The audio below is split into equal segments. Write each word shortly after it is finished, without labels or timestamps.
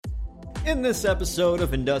In this episode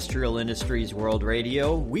of Industrial Industries World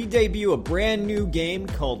Radio, we debut a brand new game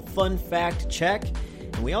called Fun Fact Check,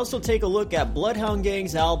 and we also take a look at Bloodhound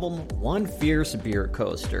Gang's album, One Fierce Beer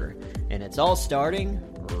Coaster. And it's all starting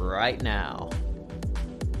right now.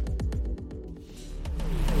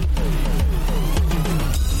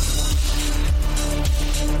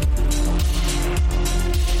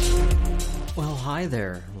 Well, hi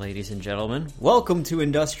there, ladies and gentlemen. Welcome to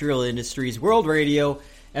Industrial Industries World Radio,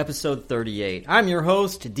 episode 38. I'm your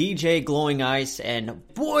host, DJ Glowing Ice, and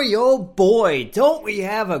boy, oh boy, don't we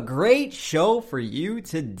have a great show for you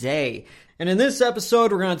today. And in this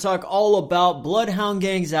episode, we're going to talk all about Bloodhound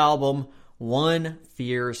Gang's album, One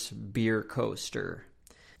Fierce Beer Coaster.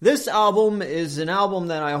 This album is an album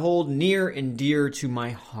that I hold near and dear to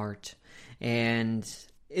my heart. And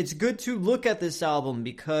it's good to look at this album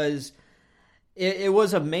because it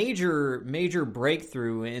was a major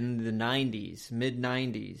breakthrough in the 90s,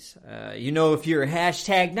 mid-90s. If you're a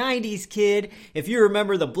hashtag 90s kid, if you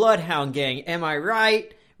remember the Bloodhound Gang, am I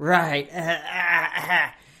right? Right.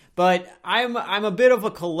 But I'm a bit of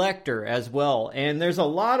a collector as well, and there's a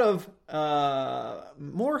lot of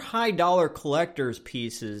more high-dollar collector's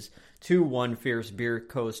pieces to One Fierce Beer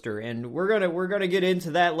Coaster, and we're gonna get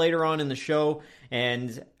into that later on in the show,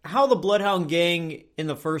 and how the Bloodhound Gang in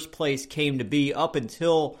the first place came to be up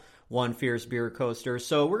until One Fierce Beer Coaster.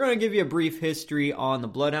 So we're gonna give you a brief history on the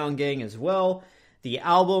Bloodhound Gang as well. The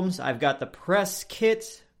albums, I've got the press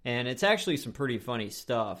kit, and it's actually some pretty funny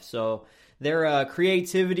stuff. So their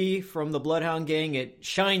creativity from the Bloodhound Gang, it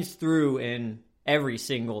shines through in every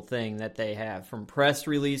single thing that they have, from press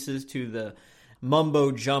releases to the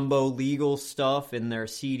mumbo-jumbo legal stuff in their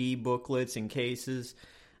CD booklets and cases.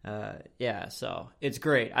 So it's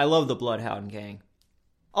great. I love the Bloodhound Gang.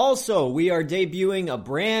 Also, we are debuting a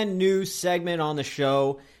brand new segment on the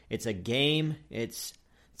show. It's a game. It's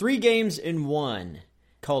 3 games in 1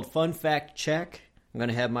 called Fun Fact Check. I'm going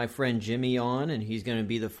to have my friend Jimmy on, and he's going to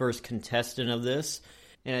be the first contestant of this.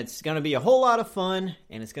 And it's going to be a whole lot of fun,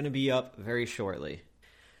 and it's going to be up very shortly.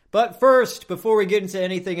 But first, before we get into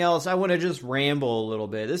anything else, I want to just ramble a little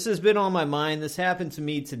bit. This has been on my mind. This happened to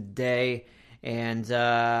me today, and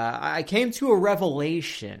I came to a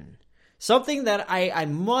revelation. Something that I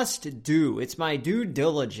must do. It's my due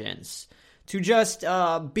diligence to just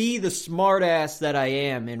be the smartass that I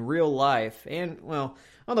am in real life. And, well,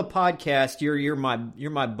 on the podcast, you're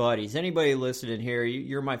my buddies. Anybody listening here,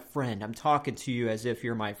 you're my friend. I'm talking to you as if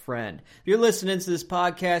you're my friend. If you're listening to this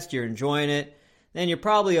podcast, you're enjoying it, then you're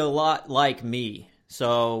probably a lot like me.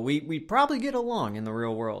 So we probably get along in the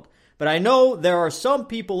real world. But I know there are some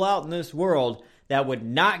people out in this world that would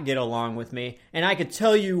not get along with me, and I could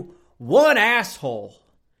tell you one asshole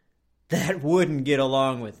that wouldn't get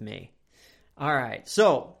along with me. All right,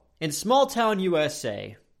 so in small town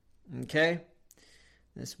USA, okay,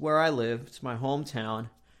 this is where I live. It's my hometown.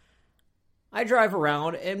 I drive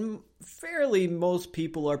around, and fairly most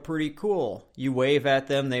people are pretty cool. You wave at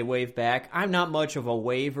them, they wave back. I'm not much of a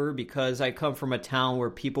waver because I come from a town where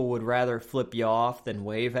people would rather flip you off than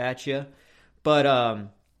wave at you. But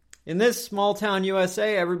in this small town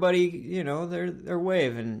USA, everybody, they're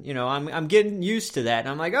waving. I'm getting used to that. And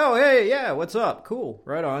I'm like, oh, hey, yeah, what's up? Cool,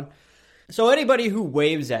 right on. So anybody who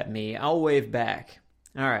waves at me, I'll wave back.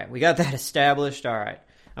 All right, we got that established. All right,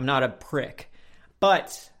 I'm not a prick.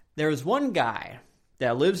 But there's one guy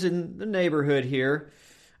that lives in the neighborhood here,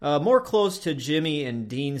 more close to Jimmy and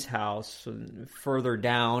Dean's house, further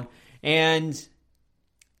down. And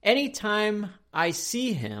anytime I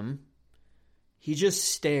see him, he just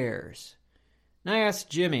stares. And I asked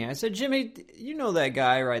Jimmy, I said, Jimmy, you know that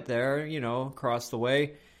guy right there, across the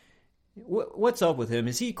way. What's up with him?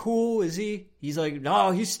 Is he cool? Is he? He's like,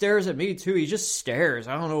 no, he stares at me too. He just stares.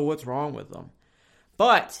 I don't know what's wrong with him.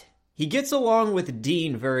 But he gets along with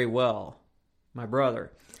Dean very well, my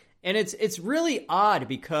brother. And it's really odd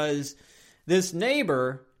because this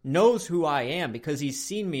neighbor knows who I am because he's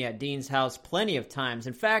seen me at Dean's house plenty of times.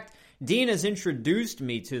 In fact, Dean has introduced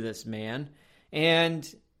me to this man,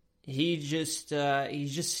 and he just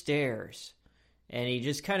stares. And he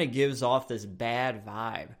just kind of gives off this bad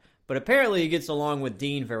vibe. But apparently he gets along with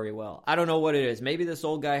Dean very well. I don't know what it is. Maybe this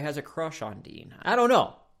old guy has a crush on Dean. I don't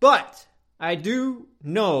know. But I do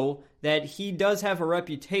know that he does have a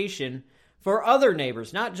reputation for other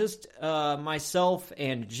neighbors, not just myself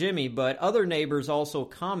and Jimmy, but other neighbors also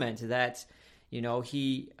comment that,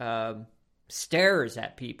 he stares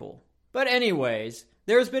at people. But anyways,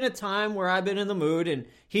 there's been a time where I've been in the mood and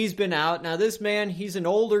he's been out. Now this man, he's an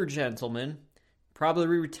older gentleman, probably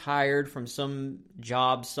retired from some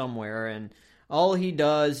job somewhere, and All he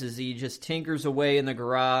does is he just tinkers away in the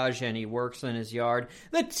garage and he works in his yard.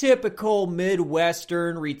 The typical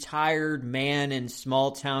Midwestern retired man in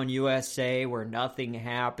small town USA where nothing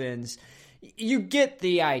happens. You get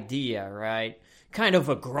the idea, right? Kind of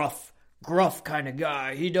a gruff kind of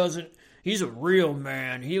guy. He's a real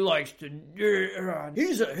man. He likes to,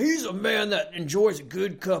 he's a man that enjoys a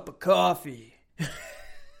good cup of coffee.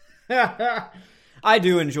 I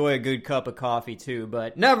do enjoy a good cup of coffee too,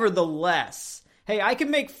 but nevertheless, hey, I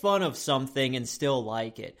can make fun of something and still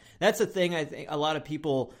like it. That's the thing I think a lot of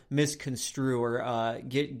people misconstrue or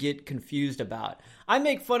get confused about. I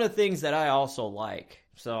make fun of things that I also like.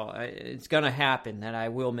 So it's going to happen that I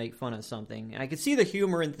will make fun of something. I can see the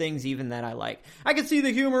humor in things even that I like. I can see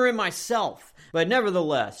the humor in myself. But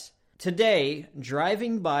nevertheless, today,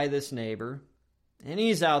 driving by this neighbor, and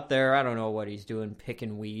he's out there, I don't know what he's doing,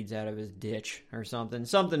 picking weeds out of his ditch or something.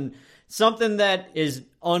 Something that is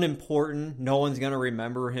unimportant, no one's going to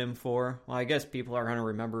remember him for. Well, I guess people are going to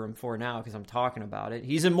remember him for now because I'm talking about it.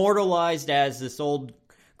 He's immortalized as this old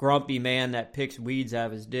grumpy man that picks weeds out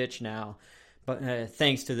of his ditch now. But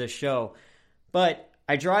thanks to this show. But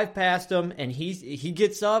I drive past him, and he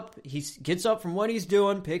gets up. He gets up from what he's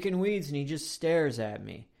doing, picking weeds, and he just stares at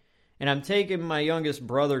me. And I'm taking my youngest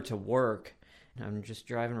brother to work. And I'm just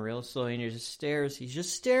driving real slow, and he just stares. He's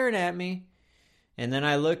just staring at me. And then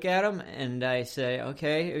I look at him, and I say,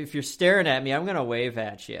 okay, if you're staring at me, I'm going to wave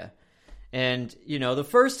at you. And, the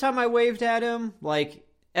first time I waved at him, like,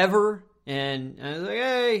 ever, and I was like,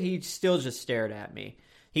 hey, he still just stared at me.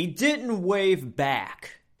 He didn't wave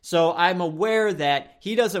back. So I'm aware that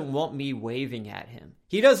he doesn't want me waving at him.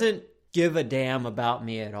 He doesn't give a damn about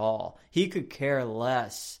me at all. He could care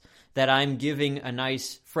less that I'm giving a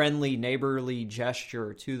nice, friendly, neighborly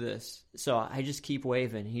gesture to this. So I just keep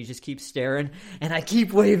waving. He just keeps staring, and I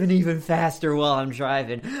keep waving even faster while I'm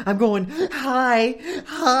driving. I'm going, hi,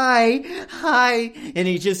 hi, hi, and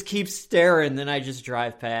he just keeps staring, then I just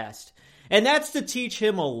drive past. And that's to teach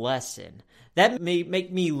him a lesson. That may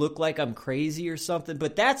make me look like I'm crazy or something,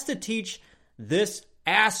 but that's to teach this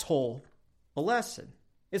asshole a lesson.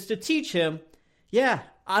 It's to teach him, yeah,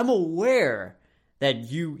 I'm aware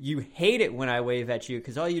that you hate it when I wave at you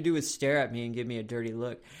because all you do is stare at me and give me a dirty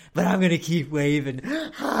look. But I'm going to keep waving.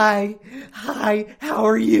 Hi, how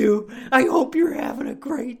are you? I hope you're having a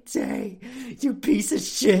great day, you piece of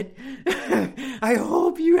shit. I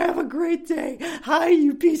hope you have a great day. Hi,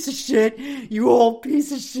 you piece of shit. You old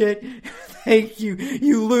piece of shit. Thank you,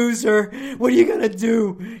 you loser. What are you going to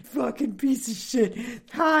do? Fucking piece of shit.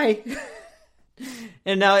 Hi.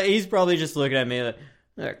 And now he's probably just looking at me like,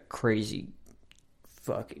 that crazy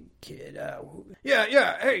fucking kid.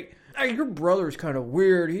 Yeah, hey, your brother's kind of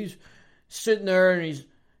weird. He's sitting there and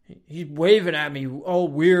he's waving at me all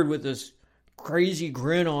weird with this crazy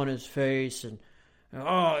grin on his face, and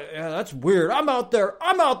oh yeah, that's weird. I'm out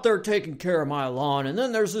there taking care of my lawn, and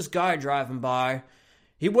then there's this guy driving by.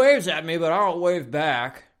 He waves at me, but I don't wave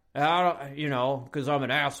back. I don't, because I'm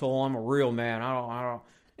an asshole. I'm a real man.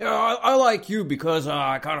 I like you because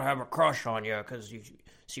I kind of have a crush on you because you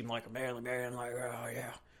seem like a manly man. Like, oh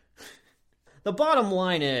yeah. The bottom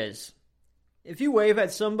line is, if you wave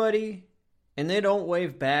at somebody and they don't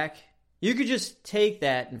wave back, you could just take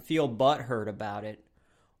that and feel butthurt about it,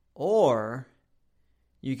 or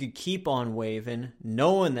you could keep on waving,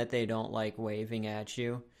 knowing that they don't like waving at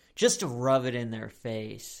you, just to rub it in their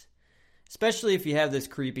face. Especially if you have this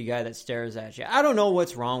creepy guy that stares at you. I don't know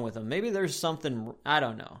what's wrong with him. Maybe there's something, I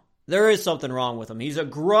don't know. There is something wrong with him. He's a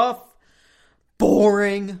gruff,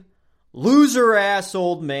 boring, loser-ass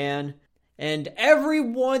old man. And every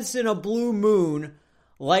once in a blue moon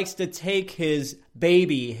likes to take his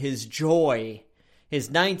baby, his joy, his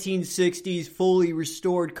 1960s fully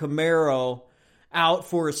restored Camaro out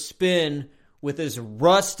for a spin with his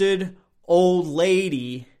rusted old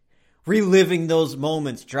lady, reliving those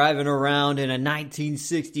moments driving around in a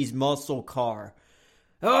 1960s muscle car.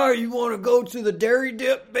 Oh, you want to go to the dairy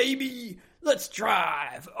dip, baby? Let's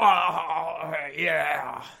drive. Oh,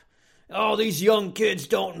 yeah. Oh, these young kids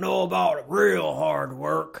don't know about real hard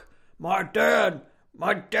work. My dad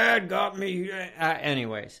got me.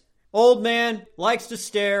 Anyways, old man likes to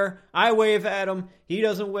stare. I wave at him. He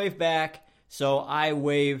doesn't wave back, so I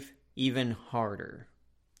wave even harder.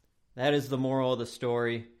 That is the moral of the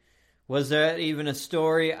story. Was that even a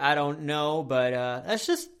story? I don't know, but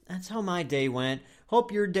that's how my day went.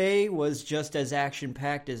 Hope your day was just as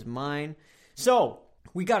action-packed as mine. So,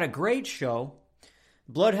 we got a great show.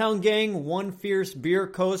 Bloodhound Gang One Fierce Beer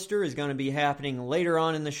Coaster is going to be happening later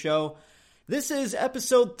on in the show. This is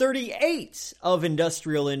episode 38 of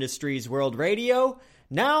Industrial Industries World Radio.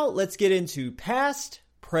 Now, let's get into past,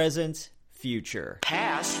 present, future.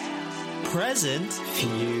 Past, present,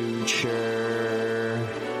 future.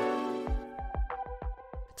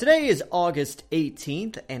 Today is August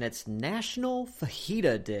 18th, and it's National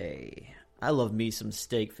Fajita Day. I love me some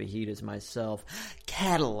steak fajitas myself,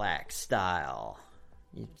 Cadillac style.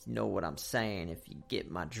 You know what I'm saying. If you get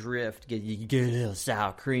my drift, you get a little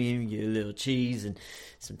sour cream, you get a little cheese, and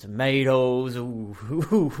some tomatoes. Ooh,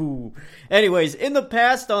 ooh, ooh. Anyways, in the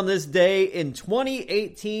past on this day, in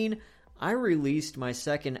 2018, I released my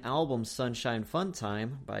second album, Sunshine Fun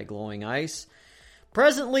Time, by Glowing Ice.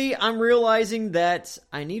 Presently, I'm realizing that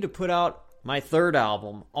I need to put out my third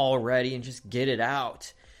album already and just get it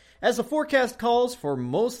out. As the forecast calls for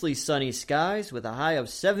mostly sunny skies with a high of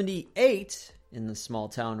 78 in the small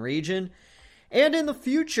town region. And in the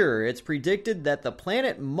future, it's predicted that the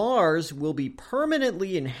planet Mars will be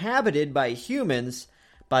permanently inhabited by humans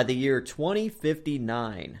by the year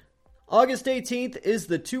 2059. August 18th is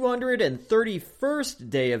the 231st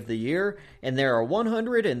day of the year, and there are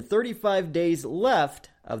 135 days left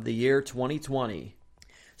of the year 2020.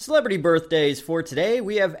 Celebrity birthdays for today,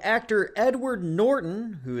 we have actor Edward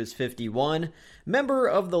Norton, who is 51, member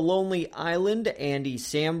of the Lonely Island, Andy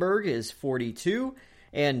Samberg, is 42,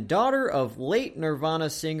 and daughter of late Nirvana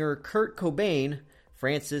singer Kurt Cobain,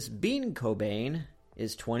 Frances Bean Cobain,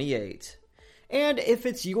 is 28. And if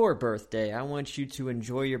it's your birthday, I want you to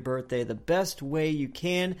enjoy your birthday the best way you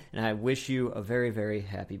can, and I wish you a very, very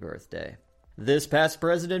happy birthday. This Past,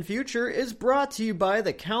 Present, and Future is brought to you by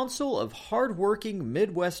the Council of Hardworking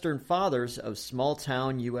Midwestern Fathers of Small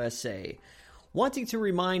Town, USA, wanting to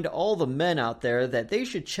remind all the men out there that they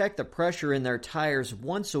should check the pressure in their tires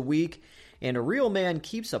once a week, and a real man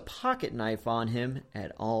keeps a pocket knife on him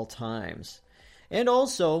at all times. And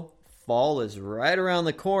also, fall is right around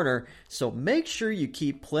the corner, so make sure you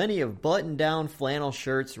keep plenty of button-down flannel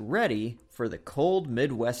shirts ready for the cold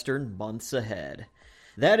Midwestern months ahead.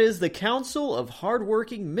 That is the Council of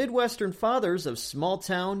Hardworking Midwestern Fathers of Small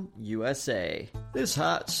Town, USA. This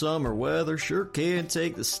hot summer weather sure can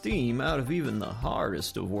take the steam out of even the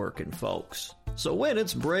hardest of working folks. So when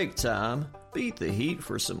it's break time, beat the heat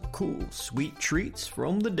for some cool, sweet treats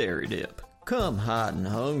from the Dairy Dip. Come hot and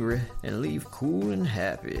hungry and leave cool and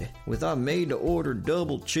happy with our made-to-order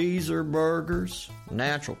double cheeser burgers,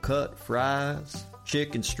 natural cut fries,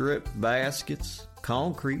 chicken strip baskets,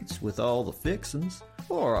 concretes with all the fixins,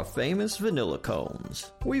 or our famous vanilla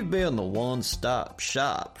cones. We've been the one-stop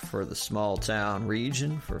shop for the small town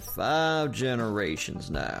region for 5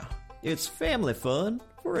 generations now. It's family fun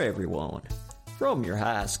for everyone, from your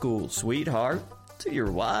high school sweetheart to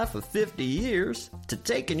your wife of 50 years, to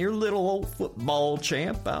taking your little old football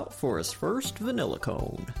champ out for his first vanilla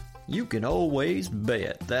cone. You can always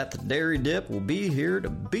bet that the Dairy Dip will be here to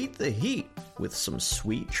beat the heat with some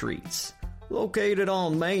sweet treats. Located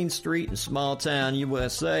on Main Street in Small Town,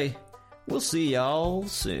 USA, we'll see y'all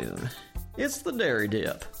soon. It's the Dairy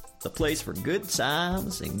Dip, the place for good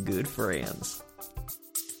times and good friends.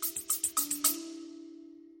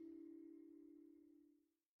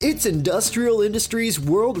 It's Industrial Industries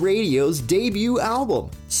World Radio's debut album,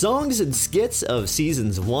 Songs and Skits of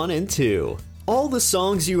Seasons 1 and 2. All the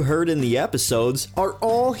songs you heard in the episodes are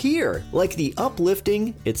all here, like the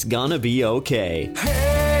uplifting It's Gonna Be Okay.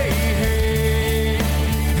 Hey, hey,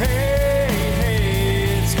 hey,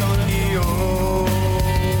 hey, it's gonna be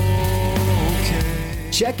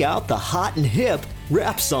okay. Check out the hot and hip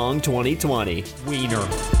Rap Song 2020. Wiener,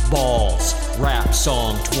 balls, Rap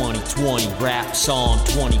Song 2020, Rap Song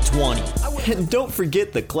 2020. And don't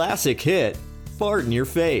forget the classic hit, Fart in Your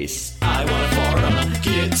Face. I wanna fart on a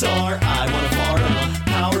guitar, I wanna fart on a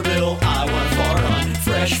power bill, I wanna fart on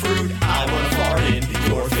fresh fruit, I wanna fart in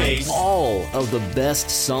your face. All of the best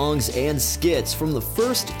songs and skits from the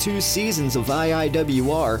first 2 seasons of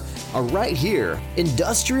IIWR are right here.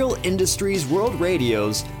 Industrial Industries World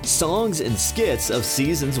Radio's Songs and Skits of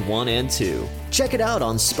Seasons 1 and 2. Check it out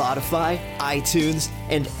on Spotify, iTunes,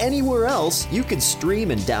 and anywhere else you can stream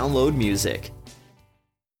and download music.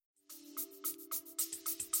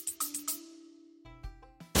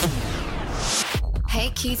 Hey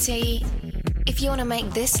cutie, if you want to make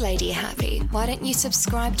this lady happy, why don't you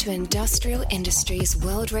subscribe to Industrial Industries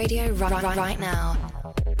World Radio right now?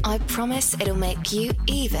 I promise it'll make you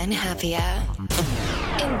even happier.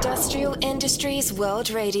 Industrial Industries World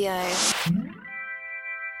Radio.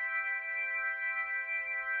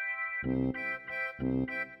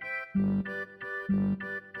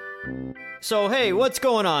 So hey, what's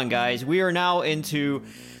going on, guys? We are now into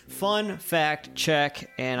Fun Fact Check,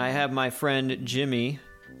 and I have my friend Jimmy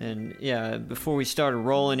And yeah, before we started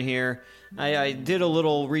rolling here, I did a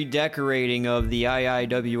little redecorating of the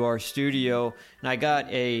IIWR studio, and I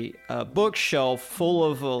got a bookshelf full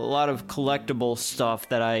of a lot of collectible stuff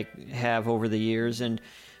that I have over the years, and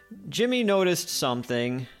Jimmy noticed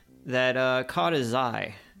something that caught his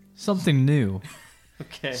eye. Something new.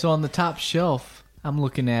 Okay. So on the top shelf, I'm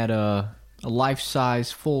looking at a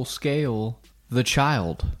life-size, full-scale The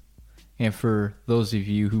Child. And for those of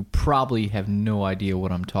you who probably have no idea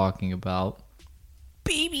what I'm talking about,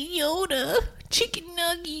 Baby Yoda, chicken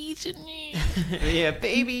nuggets in there. Yeah,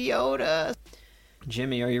 Baby Yoda.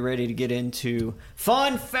 Jimmy, are you ready to get into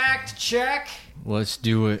Fun Fact Check? Let's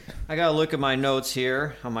do it. I gotta look at my notes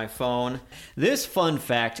here on my phone. This Fun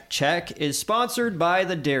Fact Check is sponsored by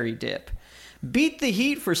the Dairy Dip. Beat the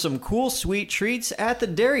heat for some cool sweet treats at the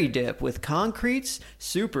Dairy Dip with concretes,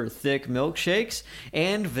 super thick milkshakes,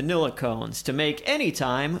 and vanilla cones to make any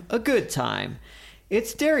time a good time.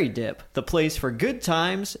 It's Dairy Dip, the place for good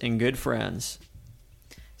times and good friends.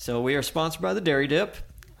 So we are sponsored by the Dairy Dip,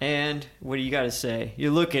 and what do you got to say?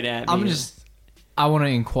 You're looking at me. I want to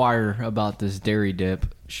inquire about this Dairy Dip.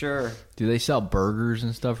 Sure. Do they sell burgers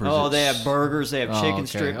and stuff? Or They have burgers. They have chicken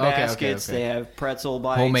strip baskets. Okay. They have pretzel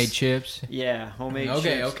bites. Homemade chips? Yeah, homemade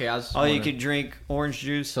chips. Okay. You could drink orange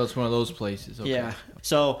juice. So it's one of those places. Okay. Yeah.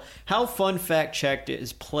 So how Fun Fact Checked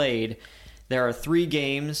is played, there are 3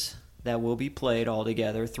 games that will be played all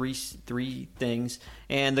together, three things.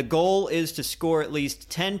 And the goal is to score at least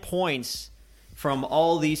 10 points from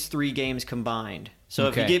all these 3 games combined. So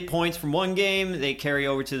if you get points from one game, they carry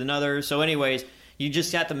over to another. So anyways, you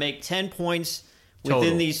just have to make 10 points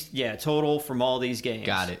within total from all these games.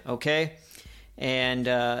 Got it. Okay? And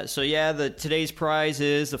today's prize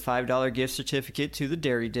is the $5 gift certificate to the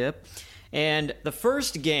Dairy Dip. And the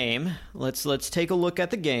first game, let's take a look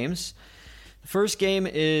at the games. The first game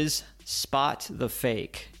is Spot the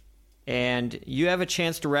Fake. And you have a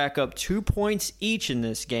chance to rack up 2 points each in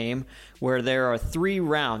this game, where there are 3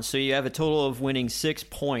 rounds. So you have a total of winning 6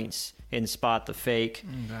 points in Spot the Fake.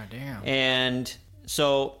 Goddamn. And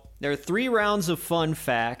so there are 3 rounds of fun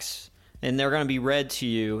facts, and they're going to be read to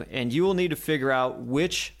you, and you will need to figure out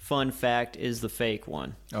which fun fact is the fake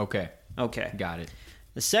one. Okay. Got it.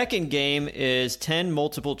 The second game is 10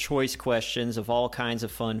 multiple choice questions of all kinds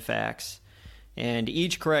of fun facts, and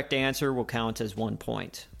each correct answer will count as 1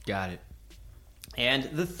 point. Got it. And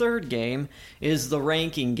the third game is the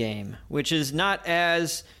ranking game, which is not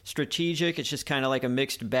as strategic. It's just kind of like a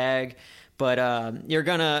mixed bag. But you're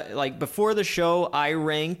going to, before the show, I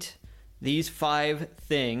ranked these 5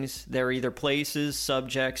 things. They're either places,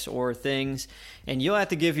 subjects, or things. And you'll have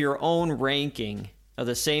to give your own ranking of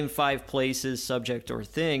the same 5 places, subject, or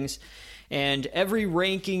things. And every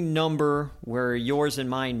ranking number where yours and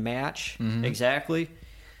mine match exactly,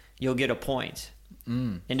 you'll get a point.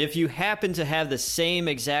 And if you happen to have the same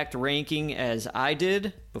exact ranking as I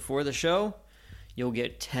did before the show, you'll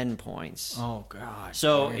get 10 points. Oh, God.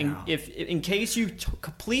 So in case you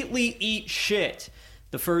completely eat shit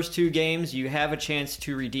the first 2 games, you have a chance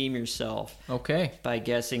to redeem yourself. Okay. By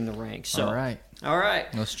guessing the rank. So, all right.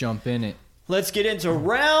 Let's jump in it. Let's get into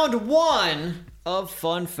round 1 of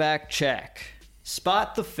Fun Fact Check.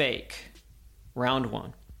 Spot the Fake. Round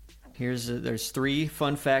 1. There's 3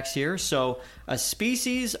 fun facts here. So, a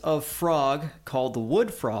species of frog called the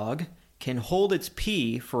wood frog can hold its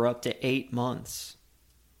pee for up to 8 months.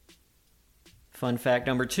 Fun fact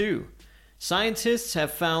number 2. Scientists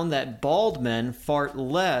have found that bald men fart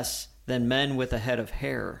less than men with a head of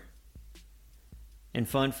hair. And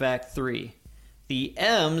fun fact 3. The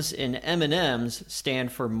M's in M&M's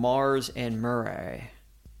stand for Mars and Murray.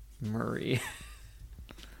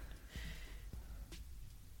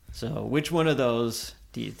 So, which one of those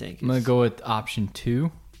do you think is? I'm going to go with option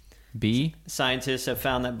 2, B. Scientists have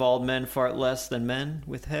found that bald men fart less than men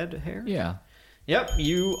with head hair? Yeah. Yep,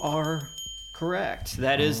 you are correct.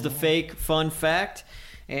 That is the fake fun fact,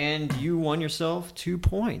 and you won yourself 2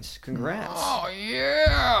 points. Congrats. Oh,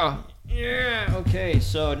 yeah. Yeah, okay,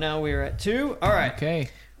 so now we're at 2. All right. Okay.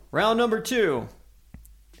 Round number 2.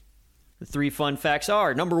 The 3 fun facts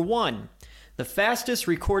are, number 1, the fastest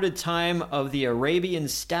recorded time of the Arabian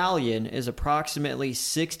stallion is approximately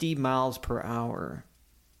 60 miles per hour.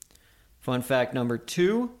 Fun fact number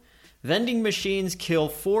 2, vending machines kill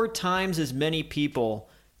 4 times as many people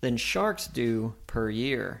than sharks do per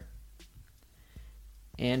year.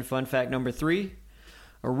 And fun fact number 3,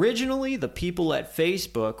 originally the people at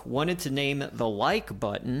Facebook wanted to name the like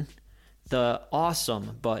button the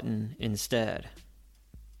awesome button instead.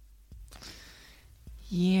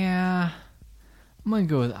 Yeah. I'm going to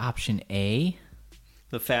go with option A.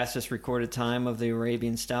 The fastest recorded time of the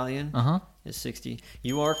Arabian stallion? Uh-huh. is 60.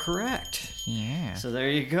 You are correct. Yeah. So there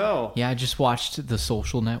you go. Yeah, I just watched The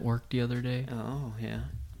Social Network the other day. Oh, yeah.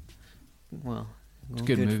 Well, It's a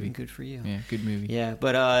good movie. Good for you. Yeah, good movie. Yeah,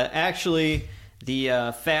 but actually,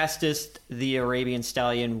 the fastest the Arabian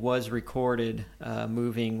Stallion was recorded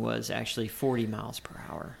moving was actually 40 miles per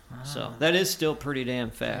hour. So that is still pretty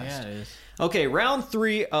damn fast. Yeah, it is. Okay, round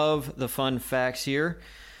 3 of the fun facts here.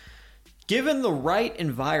 Given the right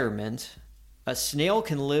environment, a snail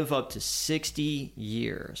can live up to 60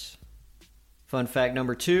 years. Fun fact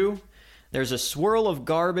number 2. There's a swirl of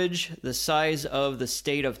garbage the size of the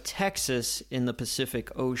state of Texas in the Pacific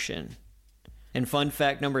Ocean. And fun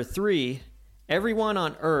fact number 3, everyone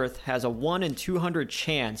on Earth has a 1 in 200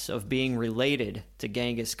 chance of being related to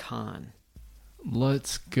Genghis Khan.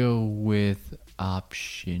 Let's go with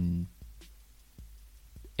option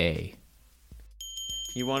A.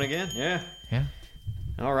 You won again? Yeah. Yeah.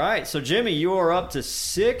 All right. So, Jimmy, you are up to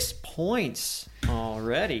 6 points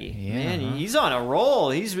already. Yeah, Man, huh? he's on a roll.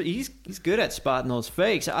 He's good at spotting those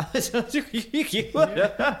fakes. Fuck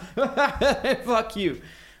you.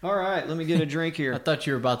 All right. Let me get a drink I here. thought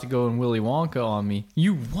you were about to go in Willy Wonka on me.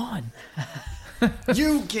 You won.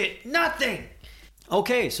 You get nothing.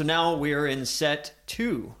 Okay. So now we're in set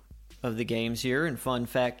 2 of the games here in Fun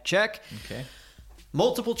Fact Check. Okay.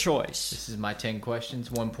 Multiple choice. This is my 10 questions,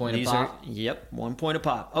 1 point These a pop. Yep, 1 point a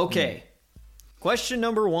pop. Okay. Question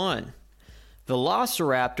number 1.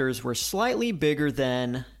 Velociraptors were slightly bigger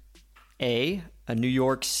than A, a New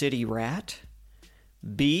York City rat,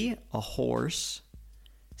 B, a horse,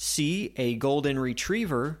 C, a golden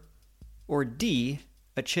retriever, or D,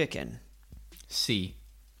 a chicken. C.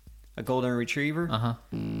 A golden retriever? Uh-huh.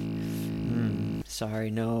 Sorry,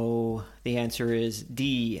 no. The answer is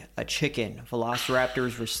D, a chicken.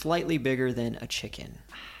 Velociraptors were slightly bigger than a chicken.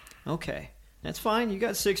 Okay, that's fine. You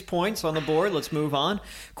got 6 points on the board. Let's move on.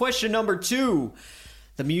 Question number 2.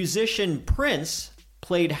 The musician Prince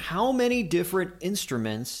played how many different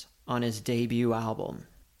instruments on his debut album?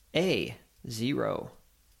 A, 0.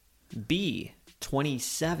 B,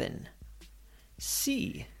 27.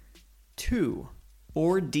 C, 2.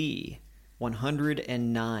 Or D,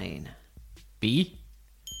 109. B?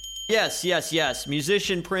 Yes.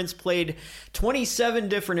 Musician Prince played 27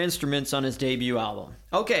 different instruments on his debut album.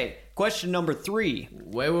 Okay, question number 3.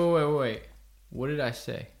 Wait. What did I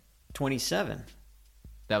say? 27.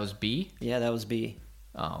 That was B? Yeah, that was B.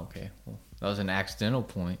 Oh, okay. Well, that was an accidental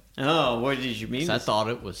point. Oh, what did you mean? 'Cause I thought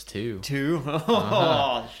it was 2. 2?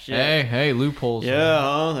 Oh, shit. Hey, loopholes. Yeah,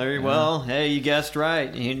 oh, there you well. Hey, you guessed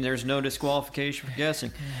right. And there's no disqualification for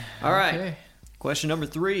guessing. All right. Okay. Question number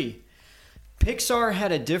 3. Pixar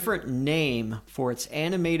had a different name for its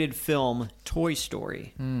animated film Toy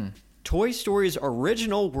Story. Toy Story's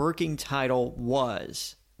original working title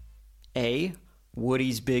was A,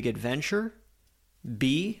 Woody's Big Adventure,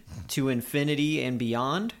 B, To Infinity and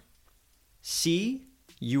Beyond, C,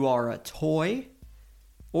 You Are a Toy,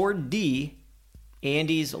 or D,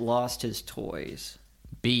 Andy's Lost His Toys.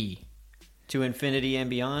 B. To Infinity and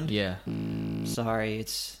Beyond? Yeah. Sorry,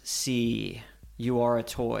 it's C, You Are a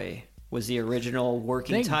Toy. Was the original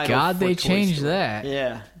working Thank title. God for they Toy changed Story. that.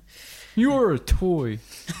 Yeah. You're a toy.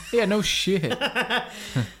 Yeah, no shit.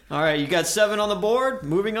 All right, you got 7 on the board.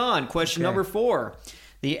 Moving on. Question Okay. number 4.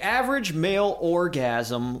 The average male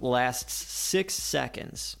orgasm lasts 6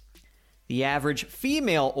 seconds. The average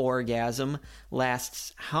female orgasm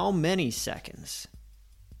lasts how many seconds?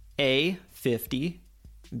 A, 50,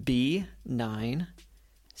 B, 9,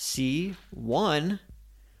 C, 1,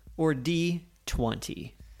 or D,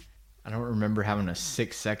 20. I don't remember having a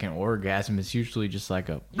 6-second orgasm. It's usually just like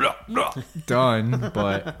a done,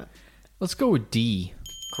 but let's go with D.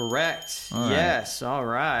 Correct. All right. Yes. All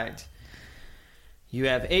right. You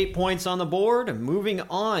have 8 points on the board. Moving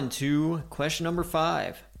on to question number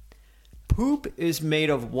 5. Poop is made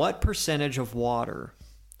of what percentage of water?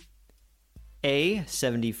 A,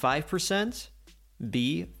 75%,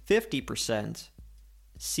 B, 50%,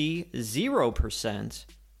 C, 0%,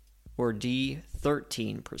 or D,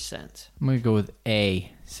 13%. I'm going to go with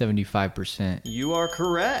A, 75%. You are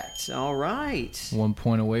correct. All right. 1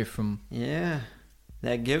 point away from... Yeah.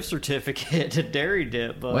 That gift certificate to Dairy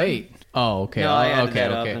Dip, but Wait. Oh, okay. No, I added okay,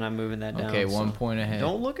 that up okay. and I'm moving that down. Okay, so 1 point ahead.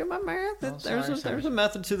 Don't look at my math. Oh, There's a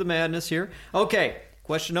method to the madness here. Okay,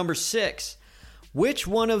 question number 6. Which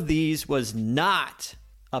one of these was not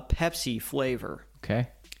a Pepsi flavor? Okay.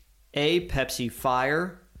 A, Pepsi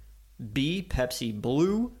Fire, B, Pepsi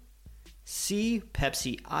Blue, C,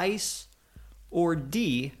 Pepsi Ice, or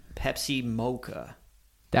D, Pepsi Mocha?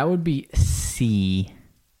 That would be C.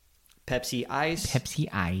 Pepsi Ice? Pepsi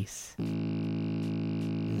Ice.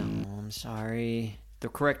 No, I'm sorry. The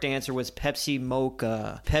correct answer was Pepsi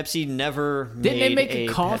Mocha. Pepsi never Didn't they make a a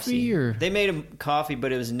coffee Pepsi. or? They made a coffee,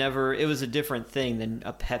 but it was a different thing than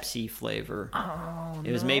a Pepsi flavor. Oh,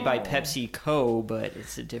 it was made by PepsiCo, but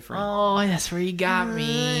it's a different. Oh, that's where you got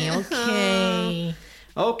me. Okay.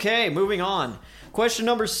 Okay, moving on. Question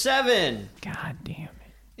number 7. God damn it.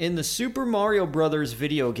 In the Super Mario Brothers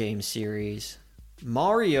video game series,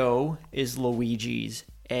 Mario is Luigi's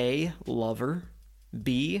A, lover,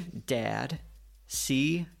 B, dad,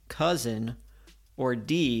 C, cousin, or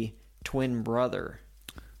D, twin brother?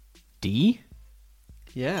 D?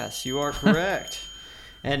 Yes, you are correct.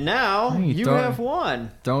 And now you have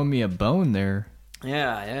won. Throwing me a bone there.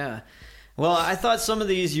 Yeah. Well, I thought some of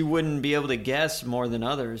these you wouldn't be able to guess more than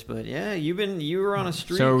others, but yeah, you were on a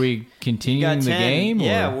streak. So are we continuing the game?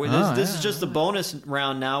 Yeah, or? This is just a bonus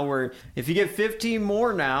round now where if you get 15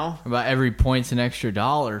 more now. About every point's an extra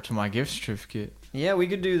 $1 to my gift certificate. Yeah, we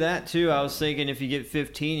could do that too. I was thinking if you get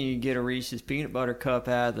 15, you get a Reese's Peanut Butter Cup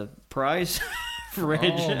out of the prize fridge.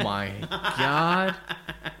 Oh my God.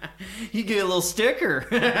 You get a little sticker.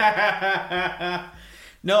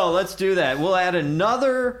 No, let's do that. We'll add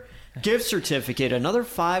another gift certificate, another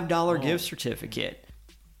 $5 gift certificate.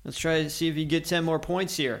 Let's try to see if you get 10 more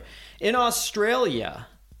points here. In Australia,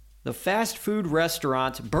 the fast food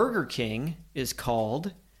restaurant Burger King is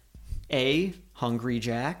called A, Hungry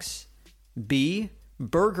Jack's, B,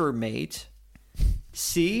 Burger Mate,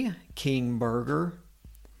 C, King Burger,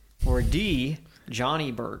 or D,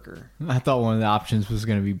 Johnny Burger. I thought one of the options was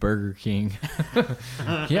going to be Burger King.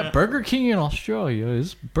 Yeah, Burger King in Australia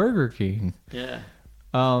is Burger King. Yeah.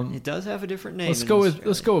 It does have a different name. Let's go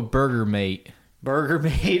with Burger Mate. Burger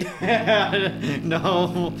Mate.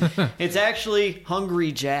 No, it's actually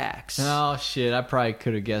Hungry Jack's. Oh shit! I probably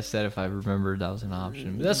could have guessed that if I remembered that was an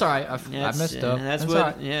option. But that's all right. I messed up. That's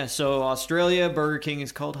what. Right. Yeah. So Australia, Burger King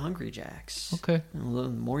is called Hungry Jack's. Okay. The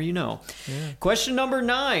more you know. Yeah. Question number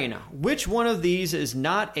 9. Which one of these is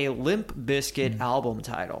not a Limp Bizkit album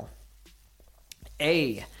title?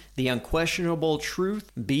 A, The Unquestionable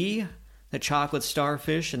Truth. B, The Chocolate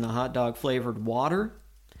Starfish and the Hot Dog Flavored Water.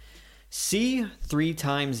 C, 3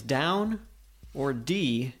 Times Down, or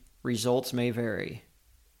D, Results May Vary?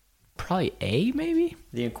 Probably A, maybe?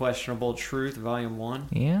 The Unquestionable Truth, Volume 1?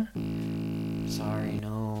 Yeah. Sorry,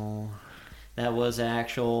 no. That was an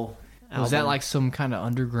actual album. Was that like some kind of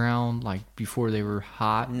underground, like before they were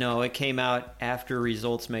hot? No, it came out after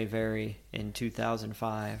Results May Vary in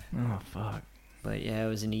 2005. Oh, fuck. But yeah, it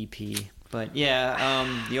was an EP. But yeah,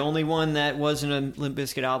 the only one that wasn't a Limp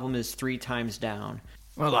Bizkit album is 3 Times Down.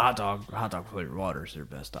 Well, the Hot Dog Flavored Water is their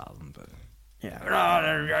best album, but yeah.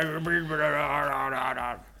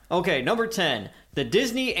 Okay, number 10. The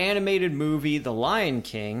Disney animated movie The Lion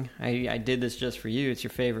King. I did this just for you. It's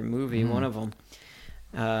your favorite movie, one of them.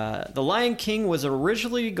 The Lion King was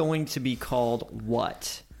originally going to be called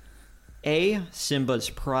what? A, Simba's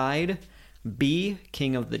Pride. B,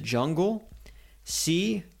 King of the Jungle.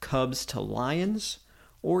 C, Cubs to Lions.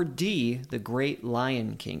 Or D, The Great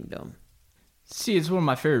Lion Kingdom. See, it's one of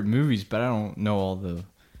my favorite movies, but I don't know all the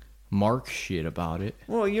Mark shit about it.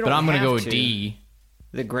 Well, you don't. But I'm gonna go with D.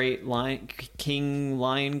 The Great Lion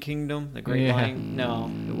Kingdom. The Great Lion. No,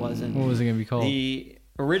 it wasn't. What was it gonna be called? The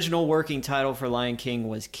original working title for Lion King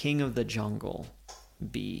was King of the Jungle.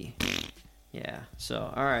 B. Yeah.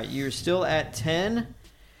 So, all right, you're still at 10,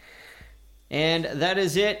 and that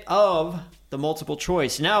is it of the multiple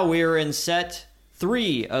choice. Now we are in set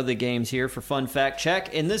 3 of the games here for Fun Fact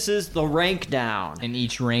Check, and this is the rank down. And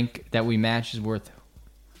each rank that we match is worth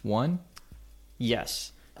 1?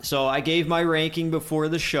 Yes. So I gave my ranking before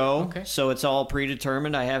the show, okay. So it's all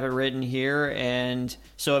predetermined. I have it written here, and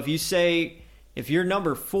so if your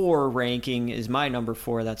number 4 ranking is my number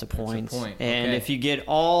 4, that's a point. That's a point. And okay. if you get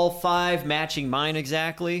all 5 matching mine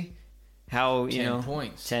exactly, 10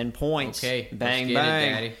 points. 10 points. Okay. Bang, Let's get bang.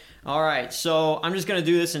 it, Daddy. All right, so I'm just going to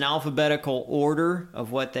do this in alphabetical order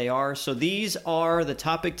of what they are. So these are, the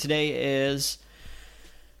topic today is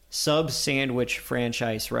sub-sandwich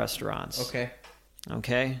franchise restaurants.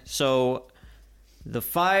 Okay, so the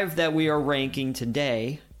 5 that we are ranking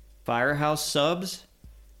today, Firehouse Subs,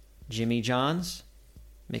 Jimmy John's,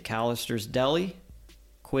 McAllister's Deli,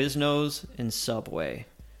 Quiznos, and Subway.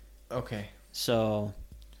 Okay. So...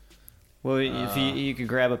 Well, if you could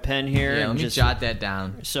grab a pen here. Yeah, and let me jot that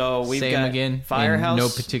down. So we've Say got them again, Firehouse. in no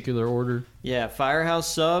particular order. Yeah, Firehouse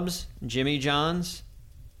Subs, Jimmy John's,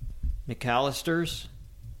 McAllister's,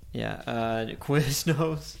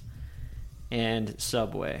 Quiznos, and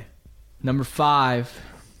Subway. Number 5,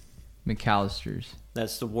 McAllister's.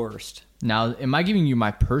 That's the worst. Now, am I giving you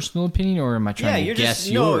my personal opinion, or am I trying to guess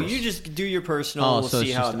yours? No, you just do your personal. We'll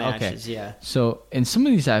see how it matches. Okay. Yeah. So, and some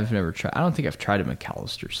of these I've never tried. I don't think I've tried a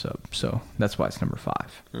McAllister sub, so that's why it's number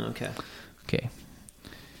 5. Okay. Okay.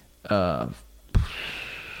 I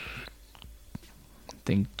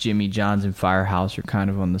think Jimmy John's and Firehouse are kind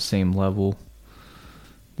of on the same level.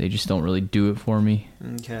 They just don't really do it for me.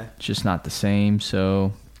 Okay. It's just not the same,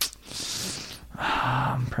 so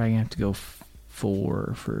I'm probably going to have to go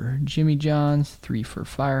 4 for Jimmy John's, 3 for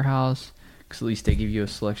Firehouse, because at least they give you a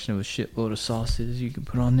selection of a shitload of sauces you can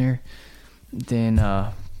put on there. Then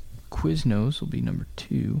Quiznos will be number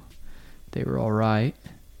 2. They were all right,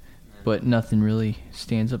 but nothing really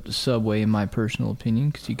stands up to Subway in my personal opinion,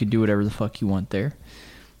 because you could do whatever the fuck you want there.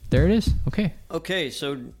 There it is. Okay. Okay,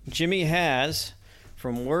 so Jimmy has,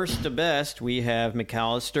 from worst to best, we have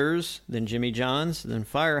McAllister's, then Jimmy John's, then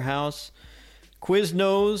Firehouse,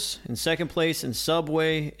 Quiznos in second place, and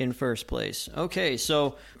Subway in first place. Okay,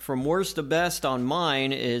 so from worst to best on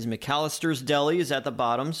mine is McAllister's Deli is at the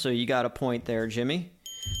bottom, so you got a point there, Jimmy.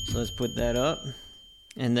 So let's put that up.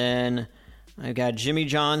 And then I got Jimmy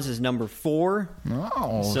John's is number 4.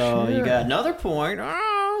 Oh, so sure. You got another point.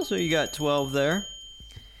 Oh, so you got 12 there.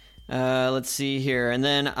 Let's see here. And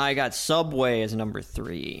then I got Subway as number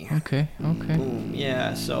 3. Okay. Boom.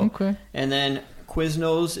 Yeah, so. Okay. And then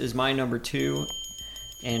Quiznos is my number 2.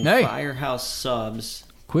 And Hey. Firehouse Subs.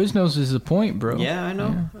 Quiznos is the point, bro. Yeah, I know.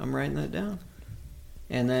 Yeah. I'm writing that down.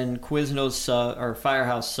 And then Quiznos or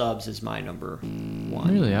Firehouse Subs is my number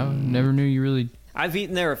 1. Really? I never knew you really... I've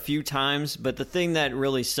eaten there a few times, but the thing that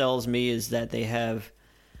really sells me is that they have...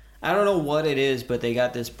 I don't know what it is, but they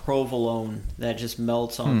got this provolone that just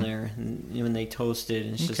melts on there and when they toast it.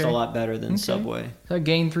 And it's just a lot better than Subway. So I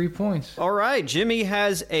gained 3 points. All right, Jimmy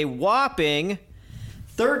has a whopping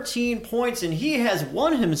 13 points, and he has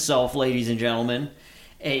won himself, ladies and gentlemen,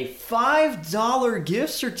 a $5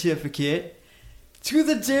 gift certificate to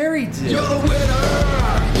the Dairy Dip. You're the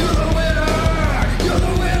winner! You're the winner! You're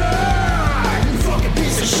the winner! You fucking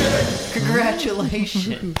piece of shit!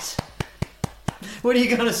 Congratulations. What are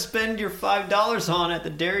you going to spend your $5 on at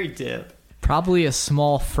the Dairy Dip? Probably a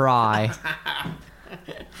small fry.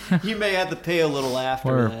 You may have to pay a little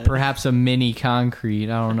after Or that. perhaps a mini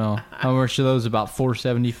concrete. I don't know. How much are those? About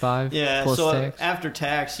 $4.75? Yeah, plus so tax? after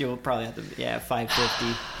tax, you'll probably have to,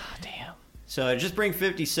 $5.50. Damn. So just bring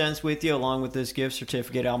 50 cents with you along with this gift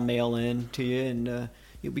certificate. I'll mail in to you, and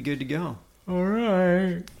you'll be good to go. All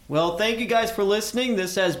right. Well, thank you guys for listening.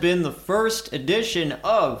 This has been the first edition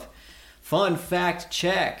of Fun Fact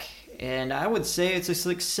Check, and I would say it's a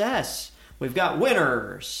success. We've got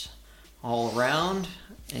winners all around,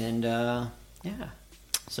 and yeah.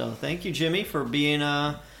 So thank you, Jimmy, for being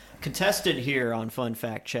a contestant here on Fun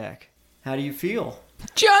Fact Check. How do you feel?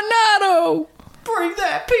 Giannato! Bring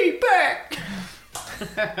that Pete back!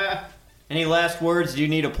 Any last words? Do you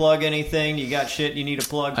need to plug anything? You got shit you need to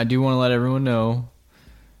plug? I do want to let everyone know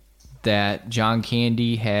that John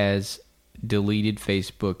Candy has deleted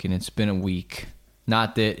Facebook, and it's been a week.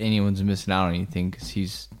 Not that anyone's missing out on anything, because he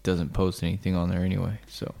doesn't post anything on there anyway.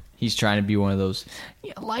 So he's trying to be one of those,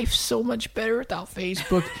 yeah, life's so much better without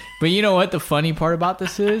Facebook. But you know what the funny part about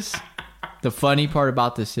this is? The funny part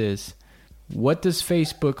about this is, what does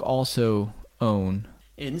Facebook also own?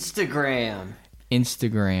 Instagram.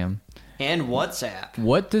 And WhatsApp.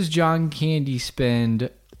 What does John Candy spend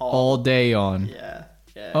all day on? Yeah.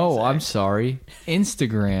 Oh, exactly. I'm sorry.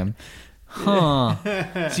 Instagram.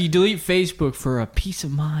 Huh. So you delete Facebook for a peace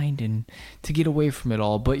of mind and to get away from it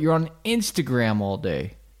all, but you're on Instagram all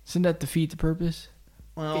day. Doesn't that defeat the purpose?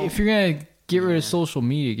 Well, If you're going to get rid of social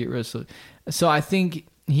media, get rid of So I think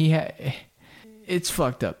it's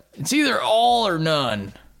fucked up. It's either all or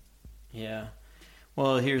none. yeah.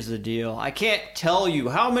 Well, here's the deal. I can't tell you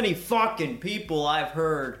how many fucking people I've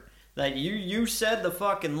heard that you said the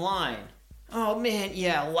fucking line. Oh, man,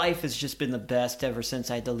 yeah, life has just been the best ever since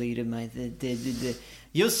I deleted my...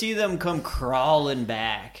 You'll see them come crawling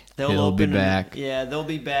back. They'll be back. Yeah, they'll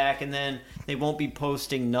be back, and then they won't be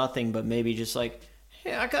posting nothing, but maybe just like,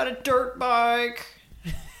 hey, I got a dirt bike.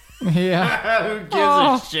 Yeah. Who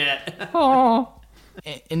gives a shit? Oh.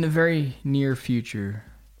 In the very near future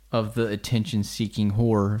of the attention-seeking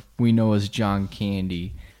whore we know as John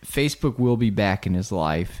Candy, Facebook will be back in his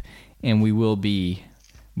life, and we will be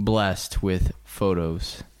blessed with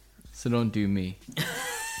photos. So don't do me.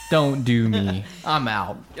 Don't do me. I'm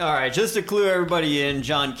out. All right, just to clue everybody in,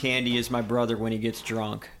 John Candy is my brother when he gets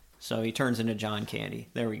drunk. So he turns into John Candy.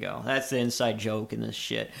 There we go. That's the inside joke in this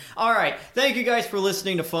shit. All right, thank you guys for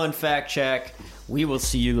listening to Fun Fact Check. We will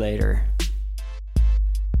see you later.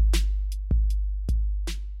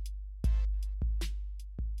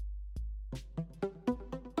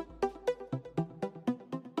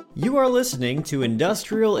 You are listening to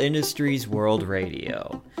Industrial Industries World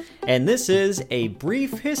Radio, and this is a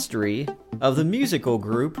brief history of the musical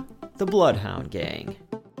group, the Bloodhound Gang.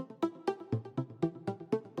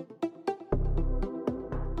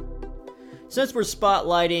 Since we're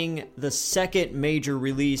spotlighting the second major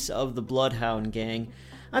release of the Bloodhound Gang,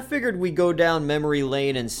 I figured we'd go down memory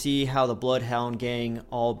lane and see how the Bloodhound Gang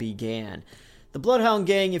all began. The Bloodhound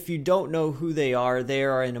Gang, if you don't know who they are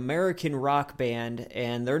an American rock band,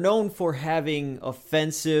 and they're known for having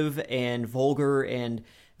offensive and vulgar and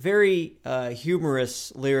very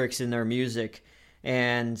humorous lyrics in their music.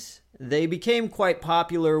 And they became quite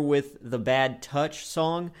popular with the Bad Touch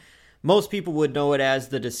song. Most people would know it as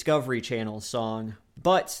the Discovery Channel song.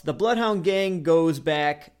 But the Bloodhound Gang goes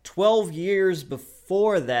back 12 years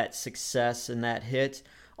before that success and that hit,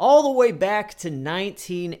 all the way back to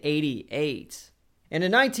 1988. And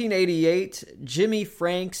in 1988, Jimmy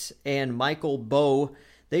Franks and Michael Bowe,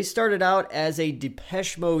 they started out as a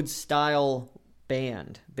Depeche Mode style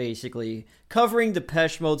band, basically, covering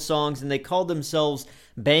Depeche Mode songs, and they called themselves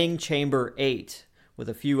Bang Chamber 8, with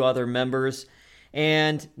a few other members.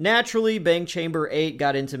 And naturally, Bang Chamber 8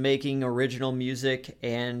 got into making original music,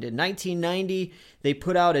 and in 1990, they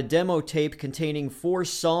put out a demo tape containing 4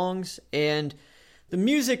 songs, and the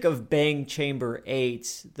music of Bang Chamber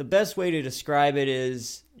 8, the best way to describe it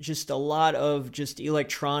is just a lot of just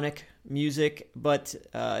electronic music, but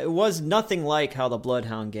it was nothing like how the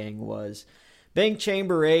Bloodhound Gang was. Bang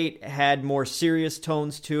Chamber 8 had more serious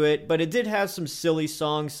tones to it, but it did have some silly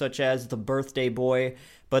songs such as The Birthday Boy,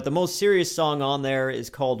 but the most serious song on there is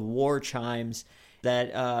called War Chimes,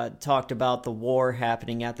 that talked about the war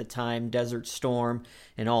happening at the time, Desert Storm,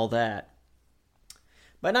 and all that.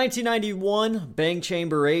 By 1991, Bang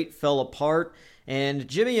Chamber 8 fell apart, and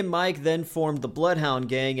Jimmy and Mike then formed the Bloodhound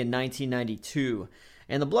Gang in 1992.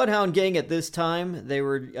 And the Bloodhound Gang at this time, they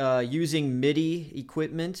were using MIDI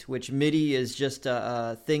equipment, which MIDI is just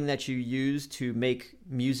a thing that you use to make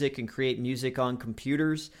music and create music on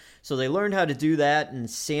computers. So they learned how to do that and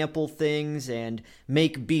sample things and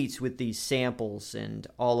make beats with these samples and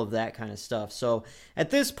all of that kind of stuff. So at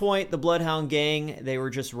this point, the Bloodhound Gang, they were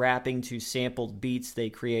just rapping to sampled beats they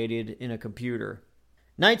created in a computer.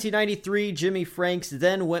 1993, Jimmy Franks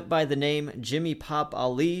then went by the name Jimmy Pop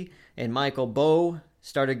Ali, and Michael Bowe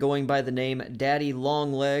started going by the name Daddy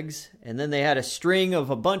Longlegs, and then they had a string of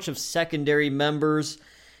a bunch of secondary members,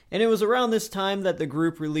 and it was around this time that the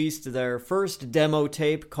group released their first demo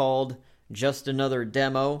tape called Just Another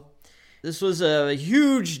Demo. This was a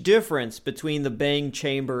huge difference between the Bang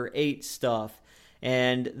Chamber 8 stuff,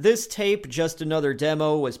 and this tape, Just Another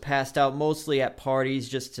Demo, was passed out mostly at parties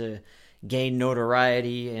just to gain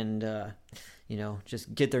notoriety and,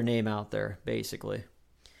 just get their name out there, basically.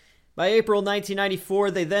 By April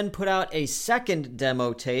 1994, they then put out a second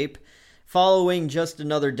demo tape, following Just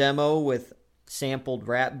Another Demo with sampled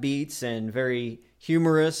rap beats and very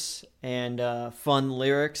humorous and fun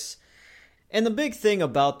lyrics. And the big thing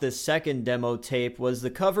about this second demo tape was the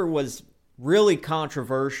cover was really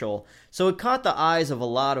controversial, so it caught the eyes of a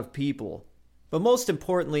lot of people. But most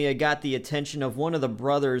importantly, it got the attention of one of the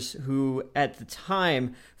brothers who, at the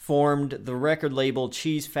time, formed the record label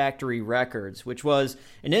Cheese Factory Records, which was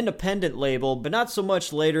an independent label, but not so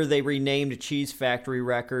much later they renamed Cheese Factory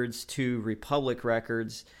Records to Republic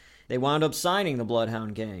Records. They wound up signing the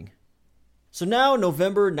Bloodhound Gang. So now,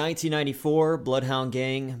 November 1994, Bloodhound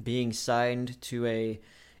Gang being signed to a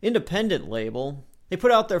independent label, they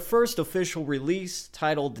put out their first official release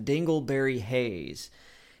titled Dingleberry Haze.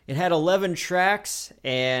 It had 11 tracks,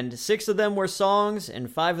 and 6 of them were songs,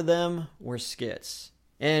 and 5 of them were skits.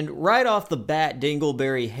 And right off the bat,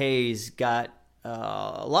 Dingleberry Haze got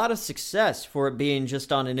a lot of success for it being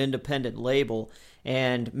just on an independent label,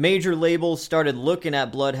 and major labels started looking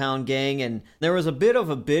at Bloodhound Gang, and there was a bit of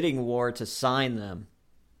a bidding war to sign them.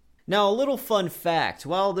 Now, a little fun fact,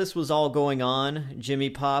 while this was all going on, Jimmy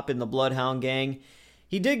Pop and the Bloodhound Gang,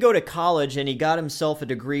 he did go to college and he got himself a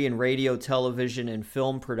degree in radio, television, and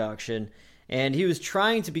film production, and he was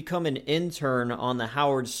trying to become an intern on the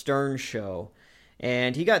Howard Stern show,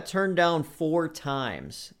 and he got turned down 4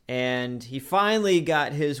 times, and he finally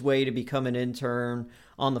got his way to become an intern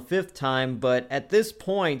on the 5th time, but at this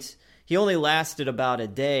point, he only lasted about a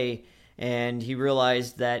day, and he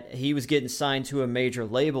realized that he was getting signed to a major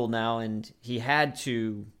label now, and he had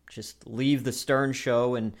to just leave the Stern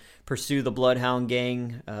show and pursue the Bloodhound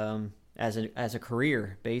Gang as a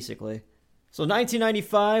career, basically. So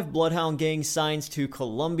 1995, Bloodhound Gang signs to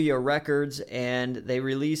Columbia Records, and they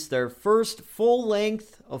release their first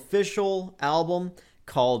full-length official album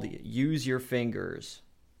called Use Your Fingers.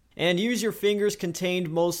 And Use Your Fingers contained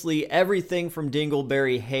mostly everything from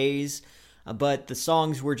Dingleberry Haze, but the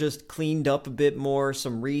songs were just cleaned up a bit more,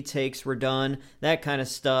 some retakes were done, that kind of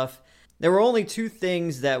stuff. There were only two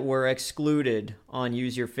things that were excluded on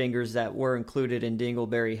Use Your Fingers that were included in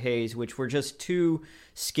Dingleberry Haze, which were just two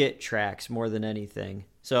skit tracks more than anything.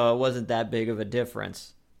 So it wasn't that big of a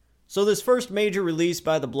difference. So this first major release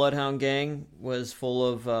by the Bloodhound Gang was full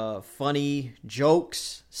of funny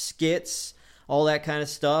jokes, skits, all that kind of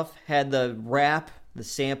stuff. Had the rap, the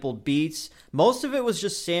sampled beats. Most of it was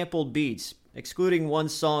just sampled beats, excluding one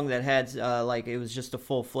song that had, it was just a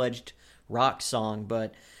full-fledged rock song,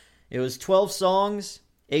 but it was 12 songs,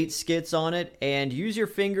 8 skits on it, and Use Your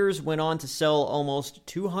Fingers went on to sell almost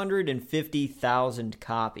 250,000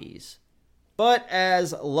 copies. But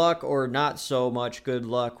as luck or not so much good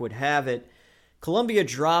luck would have it, Columbia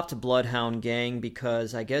dropped Bloodhound Gang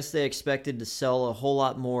because I guess they expected to sell a whole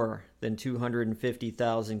lot more than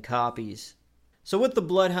 250,000 copies. So with the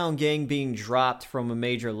Bloodhound Gang being dropped from a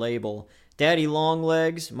major label, Daddy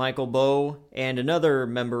Longlegs, Michael Bowe, and another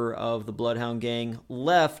member of the Bloodhound Gang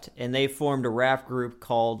left, and they formed a rap group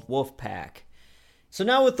called Wolfpack. So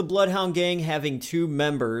now with the Bloodhound Gang having 2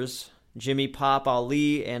 members, Jimmy Pop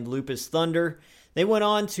Ali and Lupus Thunder, they went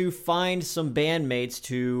on to find some bandmates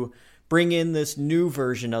to bring in this new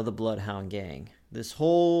version of the Bloodhound Gang. This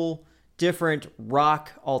whole different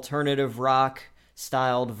rock, alternative rock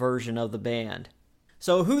styled version of the band.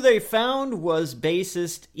 So who they found was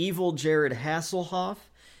bassist Evil Jared Hasselhoff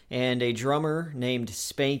and a drummer named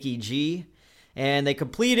Spanky G. And they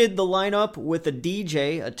completed the lineup with a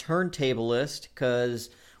DJ, a turntablist, because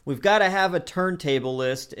we've got to have a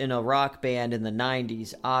turntablist in a rock band in the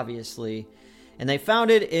 90s, obviously. And they found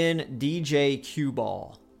it in DJ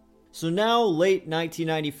Q-Ball. So now, late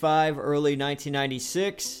 1995, early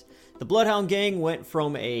 1996, the Bloodhound Gang went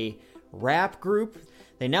from a rap group.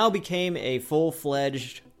 They now became a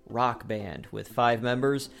full-fledged rock band with 5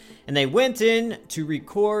 members, and they went in to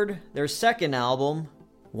record their second album,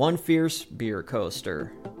 One Fierce Beer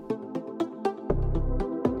Coaster.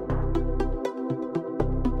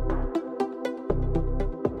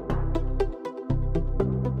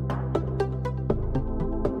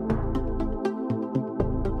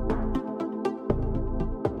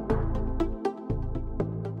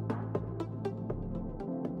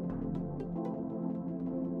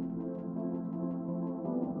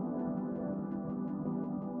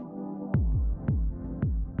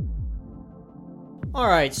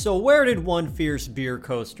 Alright, so where did One Fierce Beer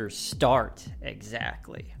Coaster start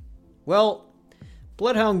exactly? Well,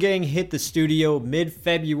 Bloodhound Gang hit the studio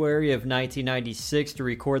mid-February of 1996 to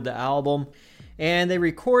record the album, and they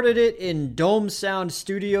recorded it in Dome Sound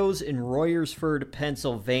Studios in Royersford,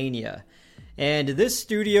 Pennsylvania. And this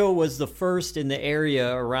studio was the first in the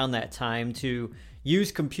area around that time to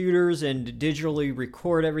use computers and digitally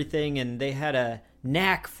record everything, and they had a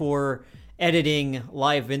knack for editing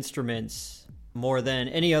live instruments more than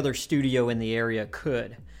any other studio in the area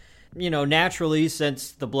could. You know, naturally,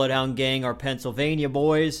 since the Bloodhound Gang are Pennsylvania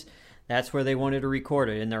boys, that's where they wanted to record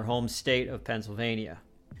it, in their home state of Pennsylvania.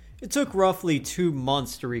 It took roughly 2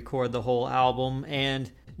 months to record the whole album, and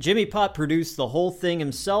Jimmy Pop produced the whole thing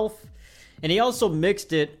himself, and he also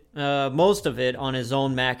mixed it, most of it, on his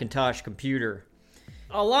own Macintosh computer.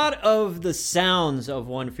 A lot of the sounds of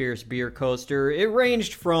One Fierce Beer Coaster, it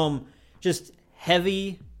ranged from just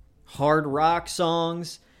heavy, hard rock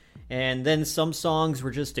songs, and then some songs were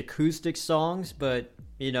just acoustic songs, but,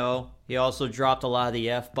 you know, he also dropped a lot of the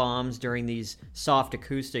F-bombs during these soft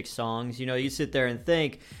acoustic songs. You know, you sit there and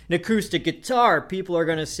think, an acoustic guitar, people are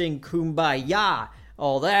going to sing Kumbaya,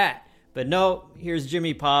 all that. But no, here's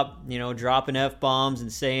Jimmy Pop, you know, dropping F-bombs and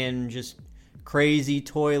saying just crazy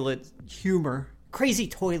toilet humor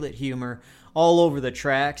all over the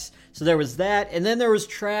tracks. So there was that, and then there was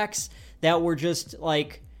tracks that were just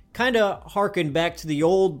like kind of harkened back to the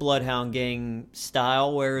old Bloodhound Gang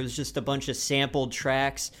style, where it was just a bunch of sampled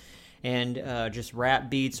tracks and just rap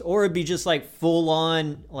beats, or it'd be just like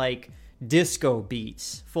full-on like disco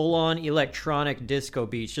beats, full-on electronic disco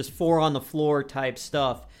beats, just 4-on-the-floor type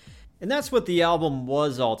stuff. And that's what the album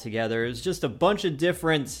was altogether. It was just a bunch of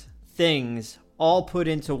different things all put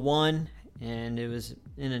into one, and it was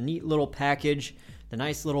in a neat little package, the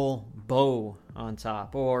nice little bow on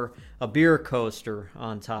top, or a beer coaster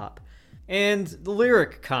on top. And the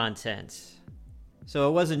lyric content. So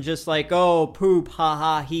it wasn't just like, oh, poop, ha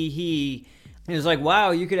ha, hee hee. It was like,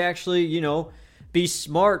 wow, you could actually, you know, be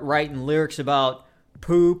smart writing lyrics about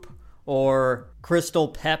poop or Crystal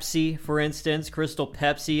Pepsi, for instance. Crystal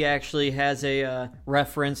Pepsi actually has a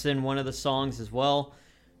reference in one of the songs as well.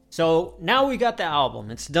 So now we got the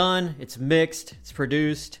album. It's done, it's mixed, it's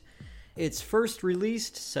produced. It's first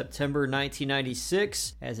released September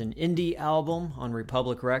 1996 as an indie album on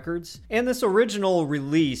Republic Records. And this original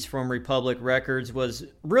release from Republic Records was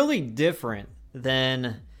really different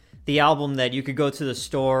than the album that you could go to the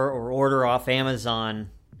store or order off Amazon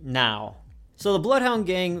now. So the Bloodhound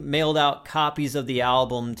Gang mailed out copies of the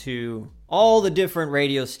album to all the different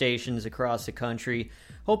radio stations across the country,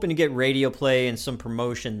 hoping to get radio play and some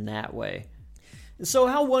promotion that way. And so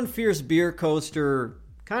how One Fierce Beer Coaster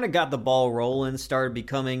kind of got the ball rolling, started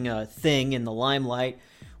becoming a thing in the limelight,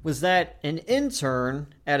 was that an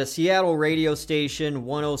intern at a Seattle radio station,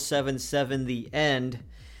 107.7 The End,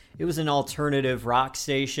 it was an alternative rock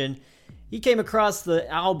station, he came across the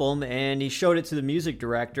album and he showed it to the music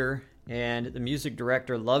director, and the music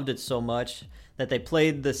director loved it so much that they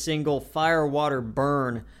played the single Fire, Water,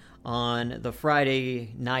 Burn on the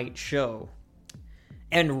Friday night show.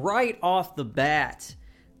 And right off the bat,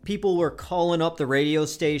 people were calling up the radio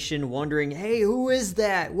station wondering, hey, who is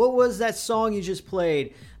that? What was that song you just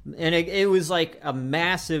played? And it was like a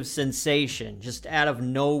massive sensation just out of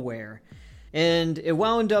nowhere. And it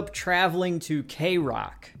wound up traveling to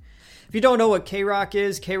K-Rock. If you don't know what K-Rock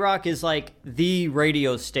is like the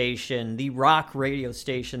radio station, the rock radio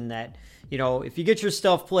station that, you know, if you get your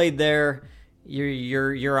stuff played there,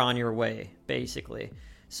 you're on your way, basically.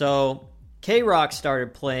 So K-Rock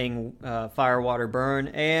started playing Fire, Water, Burn,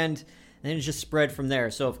 and then it just spread from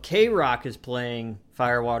there. So if K-Rock is playing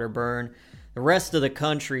Fire, Water, Burn, the rest of the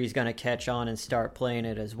country is going to catch on and start playing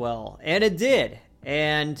it as well. And it did.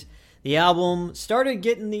 And the album started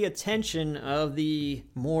getting the attention of the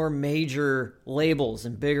more major labels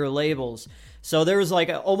and bigger labels. So there was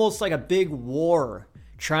almost like a big war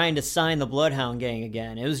trying to sign the Bloodhound Gang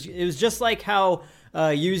again. It was just like how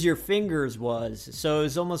Use Your Fingers was. So it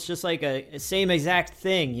was almost just like a same exact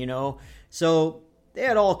thing, you know. So they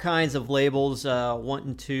had all kinds of labels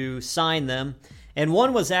wanting to sign them. And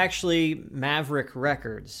one was actually Maverick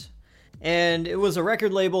Records. And it was a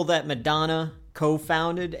record label that Madonna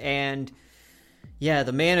co-founded. And yeah,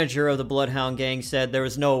 the manager of the Bloodhound Gang said there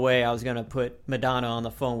was no way I was going to put Madonna on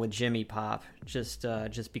the phone with Jimmy Pop. Just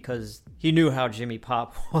because he knew how Jimmy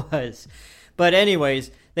Pop was. But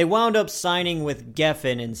anyways, they wound up signing with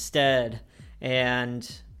Geffen instead. And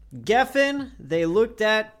Geffen, they looked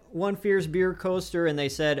at One Fierce Beer Coaster and they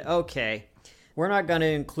said, okay, we're not going to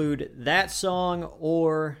include that song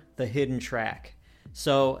or the hidden track.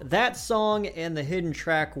 So that song and the hidden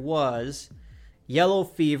track was Yellow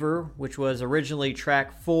Fever, which was originally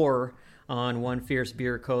track 4 on One Fierce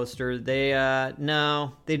Beer Coaster. They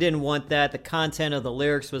didn't want that. The content of the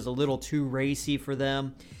lyrics was a little too racy for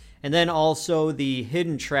them. And then also the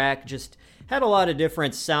hidden track just had a lot of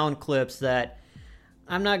different sound clips that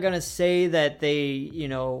I'm not going to say that they,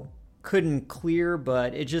 couldn't clear,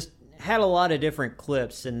 but it just had a lot of different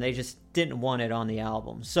clips and they just didn't want it on the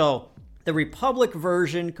album. So the Republic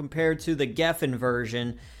version compared to the Geffen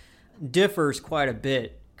version differs quite a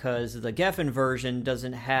bit because the Geffen version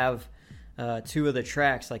doesn't have 2 of the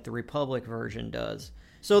tracks like the Republic version does.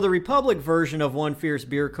 So the Republic version of One Fierce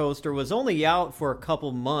Beer Coaster was only out for a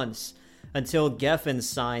couple months until Geffen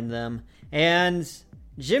signed them. And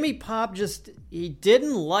Jimmy Pop he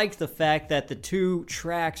didn't like the fact that the 2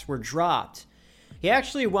 tracks were dropped. He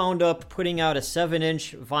actually wound up putting out a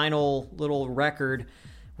 7-inch vinyl little record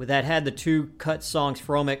that had the 2 cut songs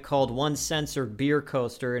from it called One Censored Beer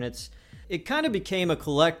Coaster, and it kind of became a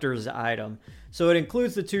collector's item. So it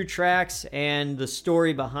includes the 2 tracks and the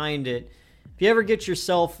story behind it. If you ever get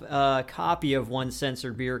yourself a copy of One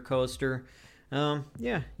Censored Beer Coaster, you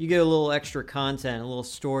get a little extra content, a little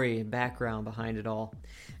story and background behind it all.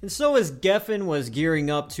 And so as Geffen was gearing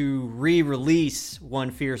up to re-release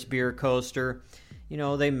One Fierce Beer Coaster,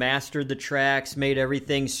 they mastered the tracks, made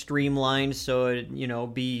everything streamlined so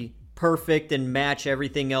it, be perfect and match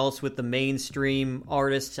everything else with the mainstream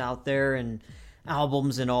artists out there and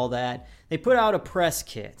albums and all that. They put out a press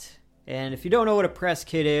kit. And if you don't know what a press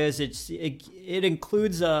kit is, it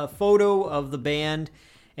includes a photo of the band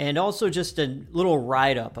and also just a little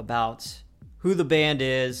write-up about who the band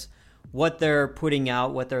is, what they're putting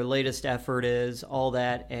out, what their latest effort is, all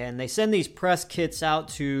that. And they send these press kits out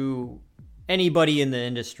to anybody in the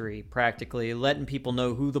industry, practically, letting people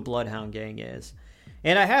know who the Bloodhound Gang is.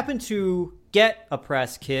 And I happened to get a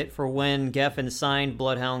press kit for when Geffen signed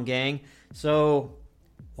Bloodhound Gang, so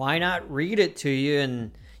why not read it to you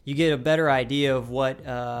and you get a better idea of what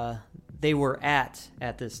they were at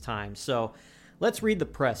this time. So let's read the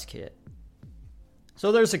press kit.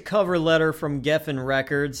 So there's a cover letter from Geffen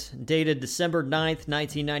Records dated December 9th,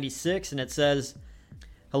 1996, and it says,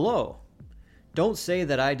 "Hello. Don't say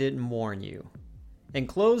that I didn't warn you.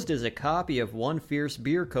 Enclosed is a copy of One Fierce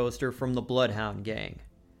beer coaster from the Bloodhound gang.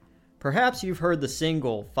 Perhaps you've heard the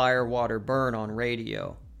single Fire Water Burn on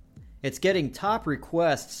radio. It's getting top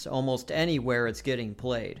requests almost anywhere it's getting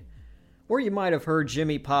played. Or you might have heard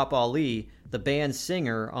Jimmy Pop Ali, the band's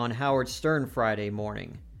singer, on Howard Stern Friday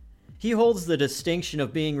morning. He holds the distinction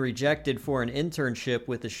of being rejected for an internship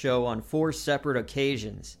with the show on 4 separate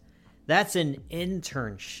occasions. That's an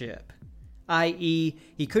internship. I.e.,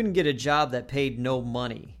 he couldn't get a job that paid no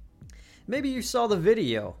money. Maybe you saw the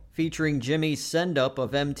video featuring Jimmy's send-up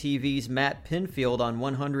of MTV's Matt Pinfield on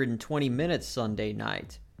 120 Minutes Sunday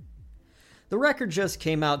night. The record just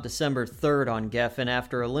came out December 3rd on Geffen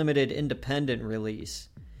after a limited independent release.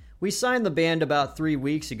 We signed the band about 3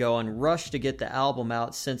 weeks ago and rushed to get the album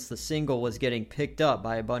out since the single was getting picked up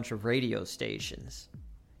by a bunch of radio stations.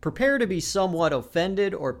 Prepare to be somewhat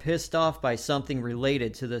offended or pissed off by something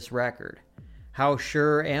related to this record. How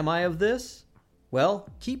sure am I of this? Well,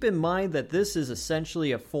 keep in mind that this is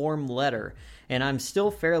essentially a form letter, and I'm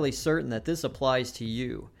still fairly certain that this applies to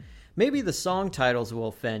you. Maybe the song titles will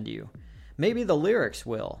offend you. Maybe the lyrics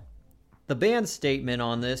will. The band's statement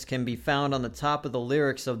on this can be found on the top of the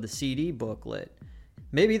lyrics of the CD booklet.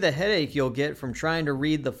 Maybe the headache you'll get from trying to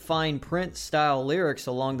read the fine print style lyrics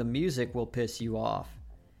along the music will piss you off.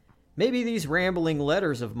 Maybe these rambling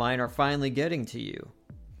letters of mine are finally getting to you.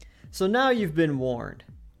 So now you've been warned.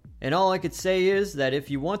 And all I could say is that if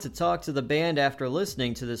you want to talk to the band after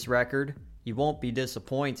listening to this record, you won't be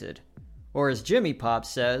disappointed. Or as Jimmy Pop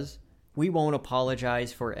says, we won't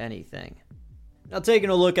apologize for anything. Now taking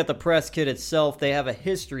a look at the press kit itself, they have a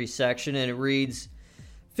history section and it reads,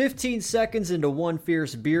 15 seconds into One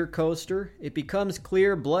Fierce beer coaster, it becomes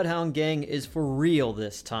clear Bloodhound Gang is for real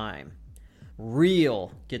this time.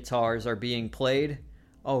 Real guitars are being played.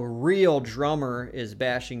 A real drummer is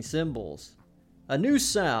bashing cymbals. A new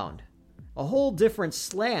sound, a whole different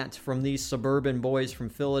slant from these suburban boys from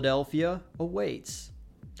Philadelphia awaits.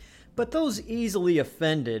 But those easily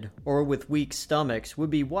offended or with weak stomachs would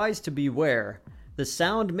be wise to beware. The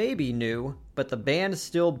sound may be new, but the band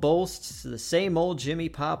still boasts the same old Jimmy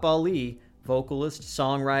Pop Ali, vocalist,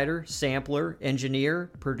 songwriter, sampler,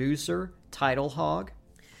 engineer, producer, title hog.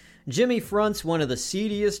 Jimmy fronts one of the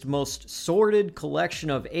seediest, most sordid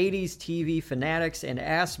collection of 80s TV fanatics and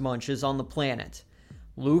ass munches on the planet.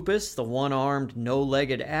 Lupus, the one-armed,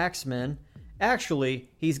 no-legged axeman,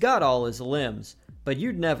 actually, he's got all his limbs, but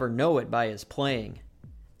you'd never know it by his playing.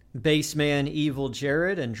 Bassman Evil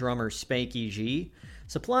Jared and drummer Spanky G,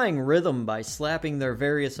 supplying rhythm by slapping their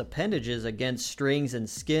various appendages against strings and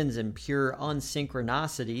skins in pure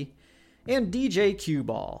unsynchronicity, and DJ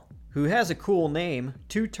Q-Ball, who has a cool name,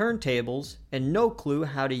 2 turntables, and no clue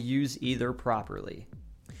how to use either properly.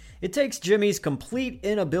 It takes Jimmy's complete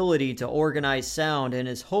inability to organize sound and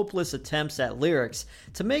his hopeless attempts at lyrics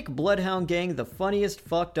to make Bloodhound Gang the funniest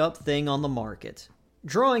fucked up thing on the market.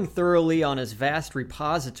 Drawing thoroughly on his vast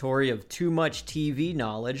repository of too much TV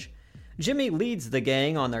knowledge, Jimmy leads the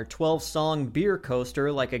gang on their 12-song beer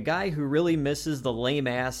coaster like a guy who really misses the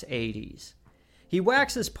lame-ass 80s. He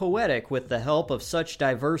waxes poetic with the help of such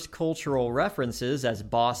diverse cultural references as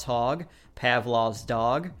Boss Hog, Pavlov's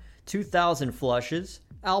Dog, 2000 Flushes,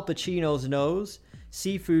 Al Pacino's Nose,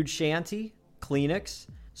 Seafood Shanty, Kleenex,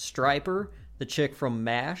 Striper, the chick from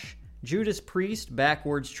MASH, Judas Priest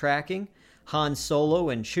backwards tracking, Han Solo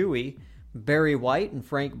and Chewie, Barry White and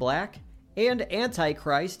Frank Black, and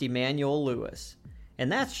Antichrist Emmanuel Lewis.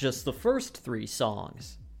 And that's just the first 3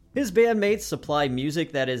 songs. His bandmates supply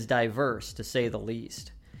music that is diverse, to say the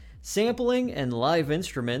least. Sampling and live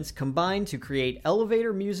instruments combine to create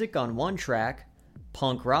elevator music on one track,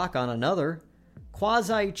 punk rock on another,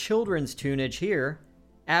 quasi-children's tunage here,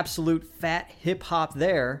 absolute fat hip-hop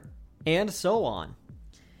there, and so on.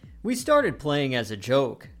 We started playing as a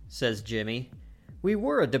joke, says Jimmy. We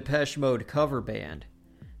were a Depeche Mode cover band.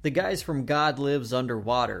 The guys from God Lives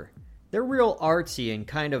Underwater. They're real artsy and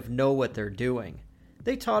kind of know what they're doing.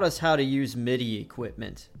 They taught us how to use MIDI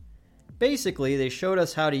equipment. Basically, they showed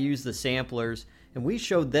us how to use the samplers, and we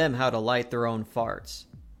showed them how to light their own farts.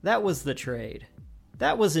 That was the trade.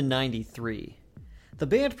 That was in '93. The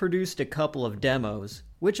band produced a couple of demos,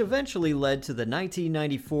 which eventually led to the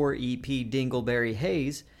 1994 EP Dingleberry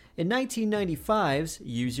Haze and 1995's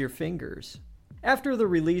Use Your Fingers. After the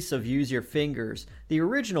release of Use Your Fingers, the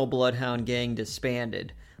original Bloodhound Gang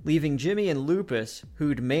disbanded, leaving Jimmy and Lupus,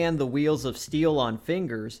 who'd manned the wheels of steel on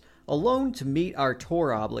Fingers, alone to meet our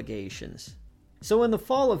tour obligations. So in the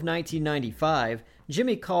fall of 1995,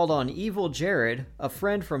 Jimmy called on Evil Jared, a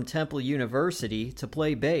friend from Temple University, to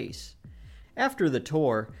play bass. After the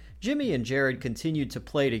tour, Jimmy and Jared continued to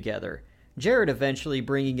play together. Jared eventually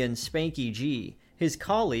bringing in Spanky G, his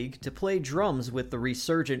colleague, to play drums with the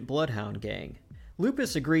resurgent Bloodhound gang.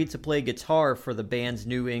 Lupus agreed to play guitar for the band's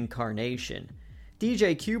new incarnation.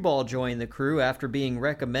 DJ Q-Ball joined the crew after being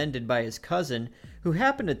recommended by his cousin, who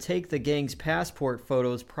happened to take the gang's passport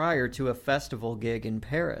photos prior to a festival gig in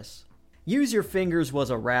Paris. Use Your Fingers was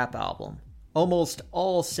a rap album. Almost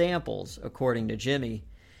all samples, according to Jimmy.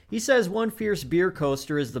 He says One Fierce Beer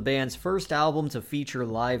Coaster is the band's first album to feature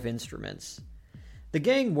live instruments. The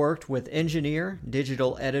gang worked with engineer,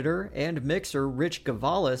 digital editor, and mixer Rich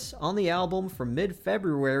Gavalis on the album from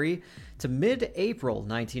mid-February to mid-April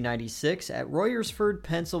 1996 at Royersford,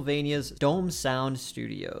 Pennsylvania's Dome Sound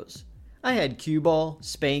Studios. I had Q-Ball,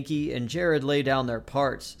 Spanky, and Jared lay down their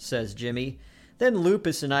parts, says Jimmy. Then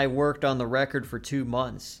Lupus and I worked on the record for 2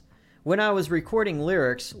 months. When I was recording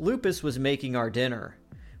lyrics, Lupus was making our dinner.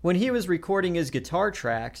 When he was recording his guitar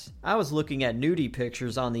tracks, I was looking at nudie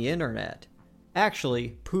pictures on the internet.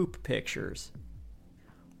 Actually, poop pictures.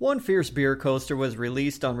 One Fierce Beer Coaster was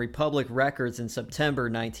released on Republic Records in September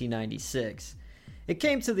 1996. It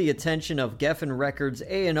came to the attention of Geffen Records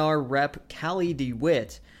A&R rep Callie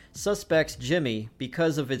DeWitt, suspects Jimmy,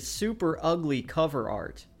 because of its super ugly cover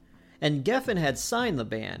art. And Geffen had signed the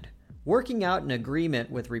band, working out an agreement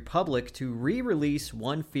with Republic to re-release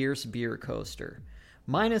One Fierce Beer Coaster,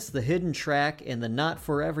 minus the hidden track in the Not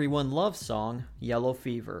For Everyone love song, Yellow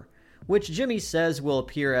Fever, which Jimmy says will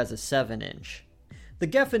appear as a 7-inch. The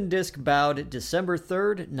Geffen disc bowed December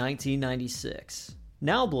 3rd, 1996.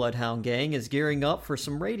 Now Bloodhound Gang is gearing up for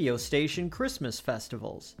some radio station Christmas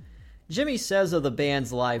festivals. Jimmy says of the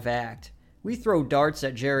band's live act, "We throw darts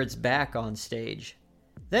at Jared's back on stage.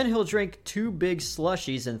 Then he'll drink 2 big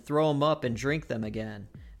slushies and throw them up and drink them again.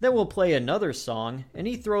 Then we'll play another song, and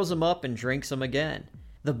he throws them up and drinks them again."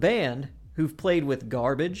 The band, who've played with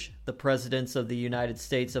Garbage, the Presidents of the United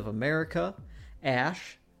States of America,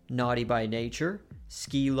 Ash, Naughty by Nature,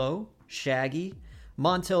 Skee-Lo, Shaggy,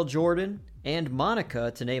 Montel Jordan, and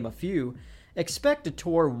Monica, to name a few, expect to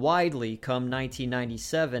tour widely come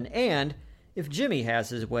 1997 and, if Jimmy has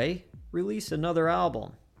his way, release another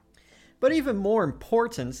album. But even more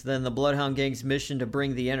important than the Bloodhound Gang's mission to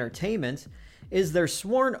bring the entertainment is their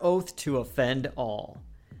sworn oath to offend all.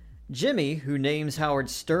 Jimmy, who names Howard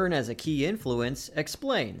Stern as a key influence,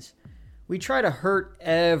 explains, "We try to hurt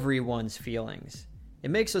everyone's feelings. It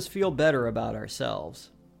makes us feel better about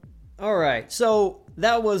ourselves." Alright, so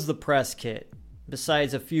that was the press kit,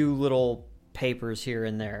 besides a few little papers here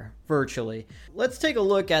and there, virtually. Let's take a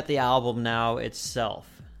look at the album now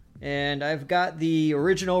itself. And I've got the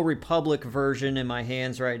original Republic version in my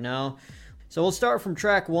hands right now. So we'll start from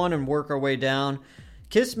track 1 and work our way down.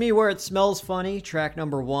 Kiss Me Where It Smells Funny, track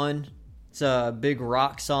number 1. It's a big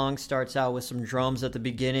rock song, starts out with some drums at the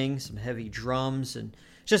beginning, some heavy drums, and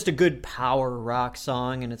just a good power rock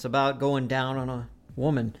song, and it's about going down on a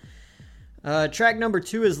woman. Track number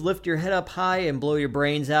 2 is Lift Your Head Up High and Blow Your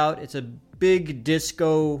Brains Out. It's a big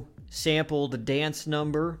disco sampled dance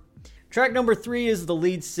number. Track number 3 is the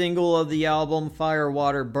lead single of the album, Fire,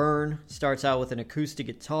 Water, Burn. Starts out with an acoustic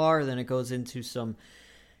guitar, then it goes into some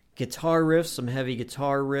guitar riffs, some heavy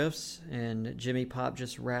guitar riffs, and Jimmy Pop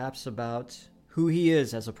just raps about who he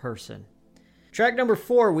is as a person. Track number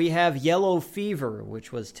 4, we have Yellow Fever,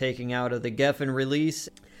 which was taken out of the Geffen release.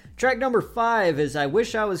 Track number 5 is I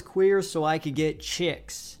Wish I Was Queer So I Could Get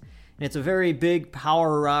Chicks, and it's a very big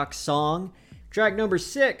power rock song. Track number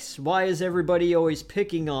 6, Why Is Everybody Always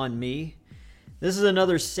Picking on Me? This is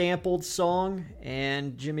another sampled song,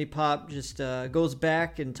 and Jimmy Pop just goes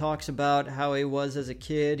back and talks about how he was as a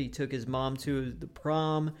kid. He took his mom to the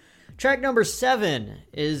prom. Track number 7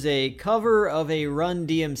 is a cover of a Run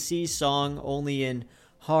DMC song, only in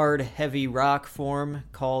hard, heavy rock form,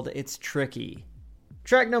 called It's Tricky.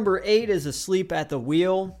 Track number 8 is Asleep at the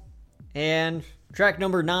Wheel, and track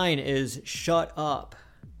number 9 is Shut Up.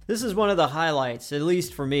 This is one of the highlights, at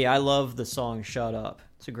least for me. I love the song Shut Up.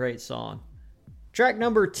 It's a great song. Track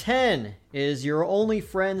number 10 is Your Only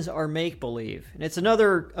Friends Are Make Believe. And it's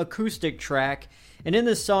another acoustic track. And in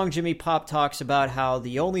this song, Jimmy Pop talks about how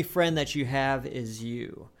the only friend that you have is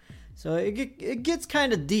you. So it gets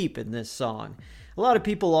kind of deep in this song. A lot of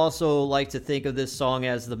people also like to think of this song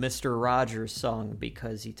as the Mr. Rogers song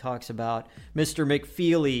because he talks about Mr.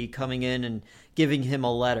 McFeely coming in and giving him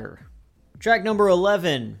a letter. Track number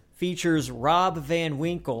 11 features Rob Van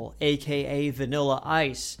Winkle, aka Vanilla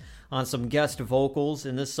Ice, on some guest vocals,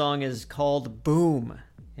 and this song is called Boom.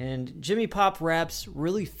 And Jimmy Pop raps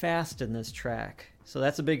really fast in this track, so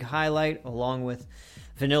that's a big highlight, along with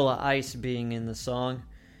Vanilla Ice being in the song.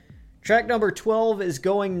 Track number 12 is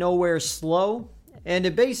Going Nowhere Slow, And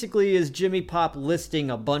it basically is Jimmy Pop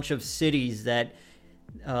listing a bunch of cities that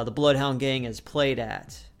the Bloodhound Gang has played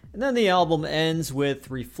at. And then the album ends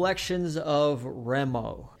with Reflections of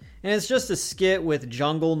Remo. And it's just a skit with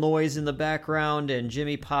jungle noise in the background, and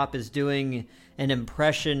Jimmy Pop is doing an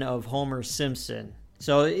impression of Homer Simpson.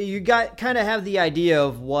 So you kind of have the idea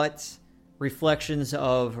of what Reflections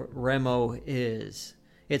of Remo is.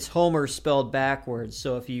 It's Homer spelled backwards,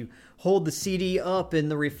 so if you hold the CD up in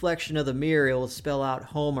the reflection of the mirror, it will spell out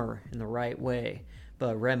Homer in the right way.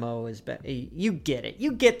 But Remo is you get it.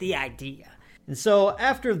 You get the idea. And so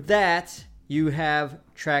after that, you have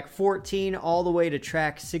track 14 all the way to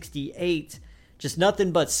track 68. Just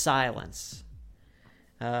nothing but silence.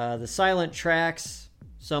 The silent tracks,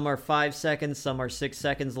 some are 5 seconds, some are 6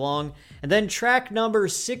 seconds long. And then track number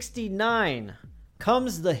 69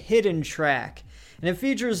 comes the hidden track. And it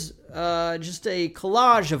features just a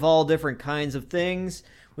collage of all different kinds of things.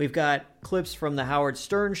 We've got clips from the Howard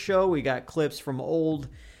Stern Show. We got clips from old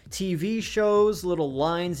TV shows, little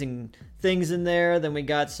lines and things in there. Then we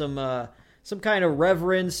got some kind of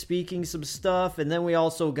reverend speaking some stuff. And then we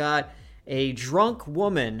also got a drunk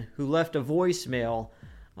woman who left a voicemail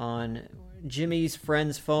on Jimmy's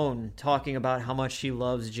friend's phone talking about how much she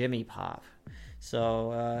loves Jimmy Pop.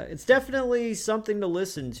 So it's definitely something to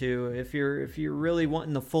listen to if you're really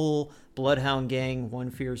wanting the full Bloodhound Gang One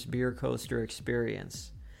Fierce Beer Coaster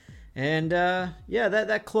experience. And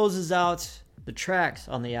that closes out the tracks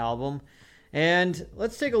on the album. And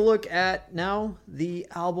let's take a look at now the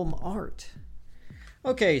album art.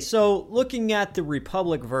 Okay, so looking at the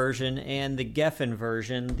Republic version and the Geffen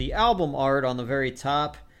version, the album art on the very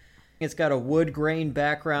top, it's got a wood grain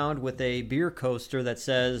background with a beer coaster that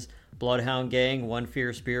says Bloodhound Gang, One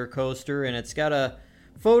Fierce Beer Coaster, and it's got a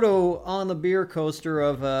photo on the beer coaster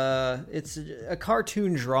of it's a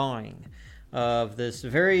cartoon drawing of this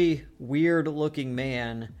very weird looking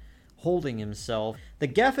man holding himself. The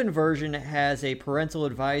Geffen version has a parental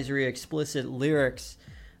advisory explicit lyrics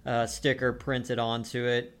sticker printed onto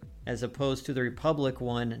it, as opposed to the Republic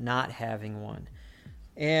one not having one.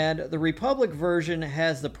 And the Republic version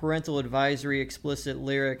has the parental advisory explicit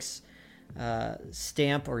lyrics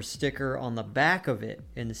stamp or sticker on the back of it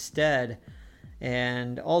instead.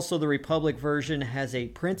 And also the Republic version has a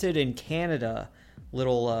printed in Canada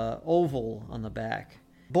little oval on the back.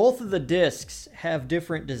 Both of the discs have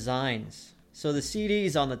different designs. So the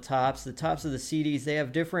CDs on the tops of the CDs, they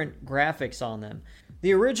have different graphics on them.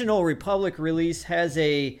 The original Republic release has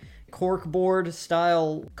a corkboard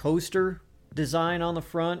style coaster design on the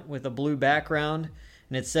front with a blue background,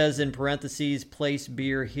 and it says in parentheses, place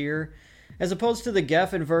beer here. As opposed to the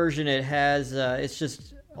Geffen version, it has, it's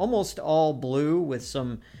just almost all blue with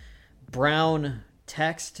some brown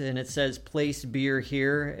text, and it says place beer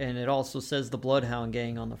here, and it also says the Bloodhound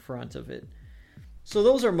Gang on the front of it. So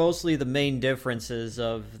those are mostly the main differences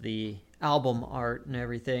of the album art and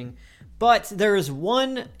everything. But there is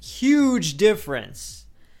one huge difference,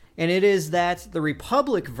 and it is that the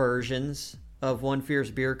Republic versions of One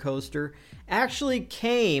Fierce Beer Coaster actually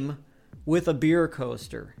came with a beer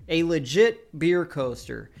coaster, a legit beer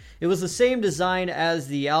coaster. It was the same design as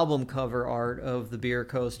the album cover art of the beer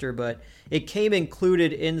coaster, but it came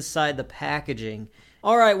included inside the packaging.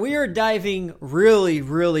 All right, we are diving really,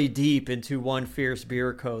 really deep into One Fierce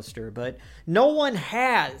Beer Coaster, but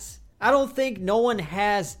I don't think no one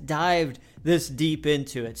has dived this deep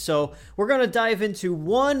into it. So we're going to dive into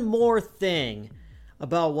one more thing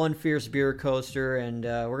about One Fierce Beer Coaster, and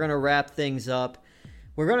we're going to wrap things up.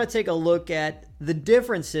 We're going to take a look at the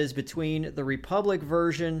differences between the Republic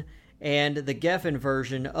version and the Geffen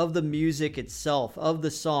version of the music itself, of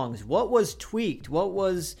the songs. What was tweaked? What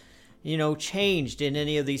was, changed in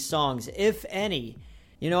any of these songs, if any?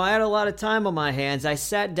 I had a lot of time on my hands. I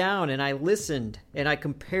sat down and I listened and I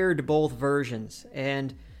compared both versions,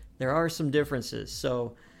 and there are some differences.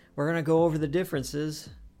 So we're going to go over the differences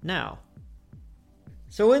now.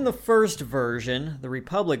 So in the first version, the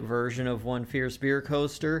Republic version of One Fierce Beer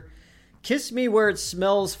Coaster, Kiss Me Where It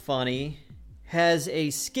Smells Funny has a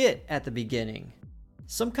skit at the beginning.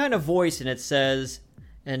 Some kind of voice in it says,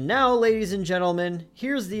 "And now, ladies and gentlemen,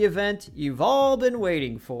 here's the event you've all been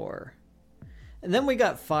waiting for." And then we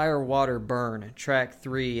got Fire, Water, Burn, track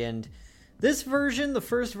 3, and this version, the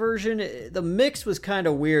first version, the mix was kind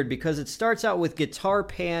of weird because it starts out with guitar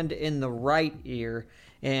panned in the right ear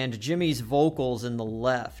and Jimmy's vocals in the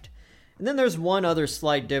left. And then there's one other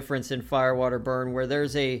slight difference in Fire, Water, Burn where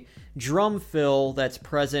there's a drum fill that's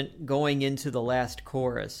present going into the last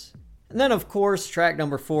chorus. And then, of course, track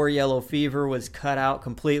number 4, Yellow Fever, was cut out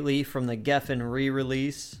completely from the Geffen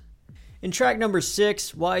re-release. In track number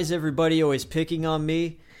 6, Why Is Everybody Always Picking on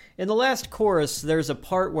Me? In the last chorus, there's a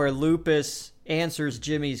part where Lupus answers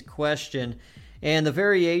Jimmy's question, and the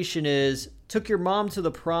variation is, took your mom to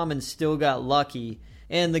the prom and still got lucky.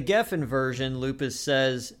 And the Geffen version, Lupus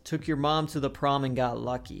says, took your mom to the prom and got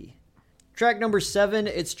lucky. Track number 7,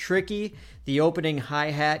 it's tricky. The opening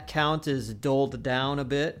hi-hat count is dulled down a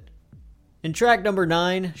bit. In track number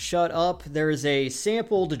 9, Shut Up, there is a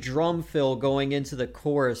sampled drum fill going into the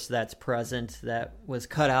chorus that's present that was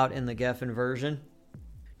cut out in the Geffen version.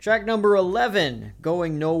 Track number 11,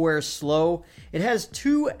 Going Nowhere Slow. It has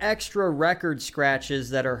 2 extra record scratches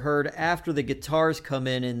that are heard after the guitars come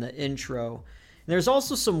in the intro. And there's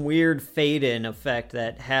also some weird fade-in effect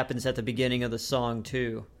that happens at the beginning of the song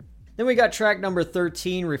too. Then we got track number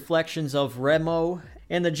 13, Reflections of Remo.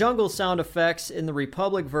 And the jungle sound effects in the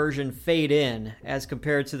Republic version fade in as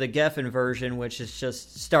compared to the Geffen version, which is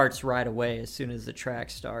just starts right away as soon as the track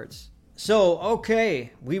starts. So,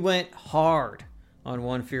 okay, we went hard on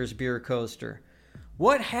One Fierce Beer Coaster.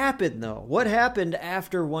 What happened though? What happened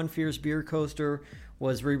after One Fierce Beer Coaster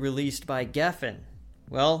was re-released by Geffen?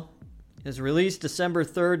 Well, it was released December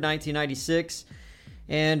 3rd, 1996,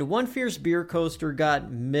 and One Fierce Beer Coaster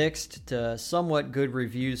got mixed to somewhat good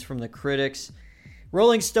reviews from the critics.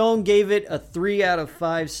 Rolling Stone gave it a 3 out of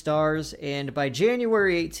 5 stars, and by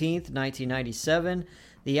January 18th, 1997,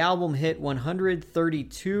 the album hit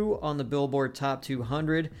 132 on the Billboard Top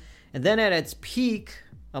 200, and then at its peak,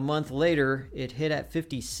 a month later, it hit at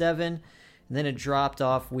 57, and then it dropped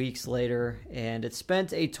off weeks later, and it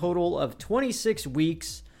spent a total of 26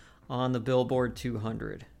 weeks on the Billboard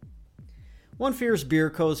 200. One Fierce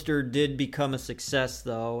Beer Coaster did become a success,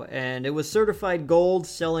 though, and it was certified gold,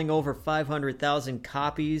 selling over 500,000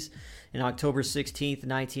 copies in October 16th,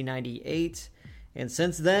 1998. And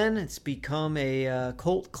since then, it's become a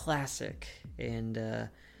cult classic, and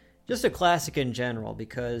just a classic in general,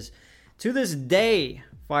 because to this day,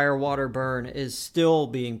 Fire, Water, Burn is still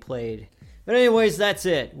being played. But anyways, that's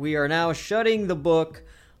it. We are now shutting the book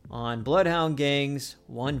on Bloodhound Gang's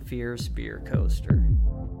One Fierce Beer Coaster.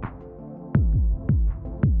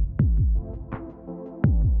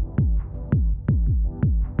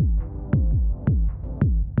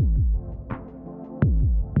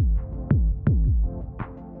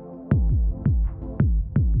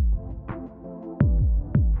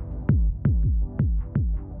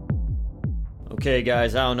 Okay,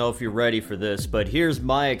 guys, I don't know if you're ready for this, but here's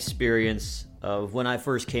my experience of when I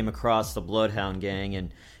first came across the Bloodhound Gang,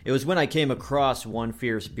 and it was when I came across One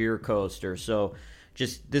Fierce Beer Coaster. So,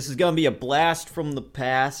 this is going to be a blast from the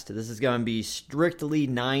past. This is going to be strictly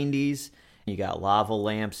 90s. You got lava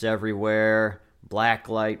lamps everywhere,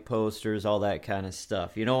 blacklight posters, all that kind of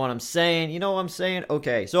stuff. You know what I'm saying?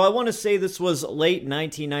 Okay, so I want to say this was late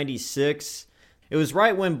 1996. It was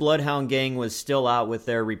right when Bloodhound Gang was still out with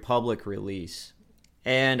their Republic release.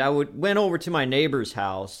 And I went over to my neighbor's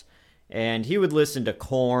house, and he would listen to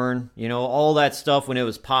Korn, all that stuff when it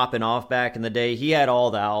was popping off back in the day. He had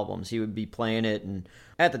all the albums. He would be playing it, and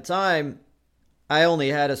at the time, I only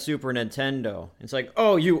had a Super Nintendo. It's like,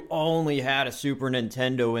 oh, you only had a Super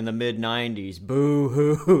Nintendo in the mid-90s.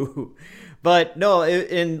 Boo-hoo. But no,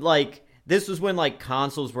 this was when,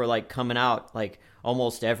 consoles were, coming out,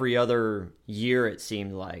 almost every other year, it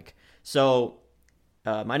seemed like. So,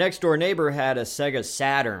 my next door neighbor had a Sega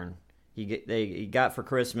Saturn he got for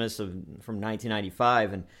Christmas from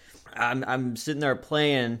 1995, and I'm sitting there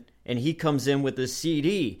playing, and he comes in with this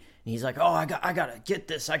CD, and he's like, oh, I gotta get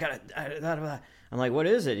this, I'm like, what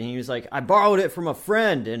is it? And he was like, I borrowed it from a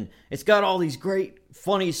friend, and it's got all these great,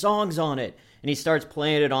 funny songs on it. And he starts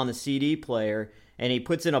playing it on the CD player, and he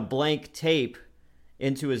puts in a blank tape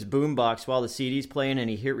into his boombox while the CD's playing, and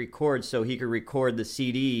he hit record so he could record the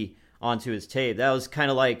CD onto his tape. That was kind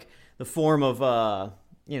of like the form of,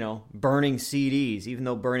 burning CDs, even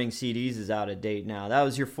though burning CDs is out of date now. That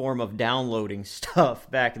was your form of downloading stuff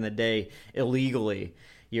back in the day illegally.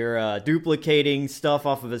 You're duplicating stuff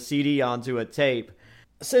off of a CD onto a tape.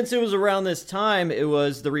 Since it was around this time, it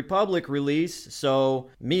was the Republic release, so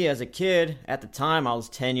me as a kid, at the time I was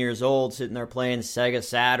 10 years old, sitting there playing Sega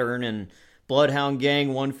Saturn, and Bloodhound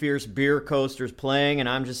Gang, One Fierce Beer Coaster's playing, and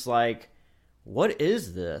I'm just like, what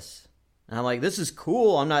is this? And I'm like, this is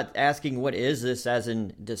cool. I'm not asking what is this as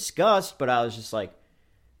in disgust, but I was just like,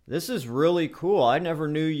 this is really cool. I never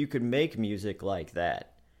knew you could make music like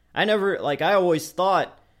that. I always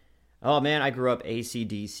thought, oh man, I grew up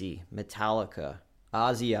AC/DC, Metallica,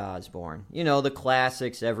 Ozzy Osbourne. The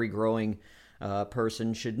classics every growing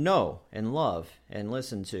person should know and love and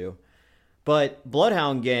listen to. But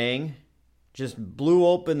Bloodhound Gang just blew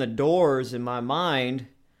open the doors in my mind,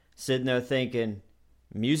 sitting there thinking,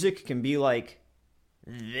 music can be like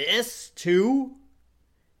this too?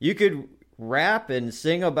 You could rap and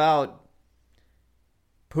sing about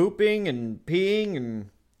pooping and peeing, and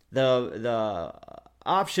the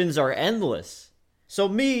options are endless. So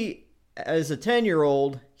me, as a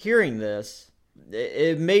 10-year-old, hearing this,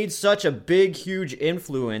 it made such a big, huge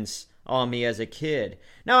influence on me as a kid.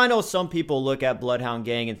 Now, I know some people look at Bloodhound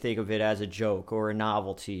Gang and think of it as a joke or a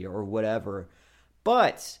novelty or whatever,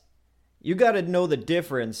 but you got to know the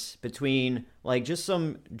difference between like just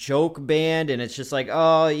some joke band and it's just like,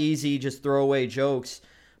 oh, easy, just throwaway jokes.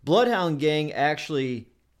 Bloodhound Gang actually,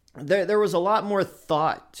 there was a lot more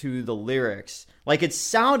thought to the lyrics. Like, it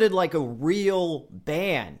sounded like a real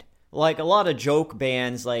band. Like a lot of joke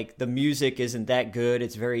bands, like the music isn't that good,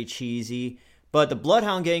 it's very cheesy. But the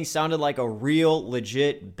Bloodhound Gang sounded like a real,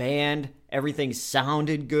 legit band. Everything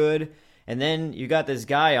sounded good. And then you got this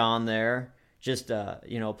guy on there just,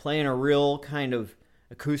 playing a real kind of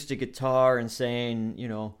acoustic guitar and saying,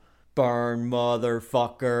 burn,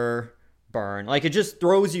 motherfucker, burn. Like, it just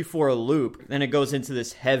throws you for a loop. Then it goes into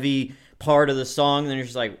this heavy part of the song, and then you're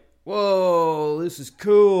just like, whoa, this is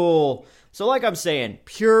cool. So like I'm saying,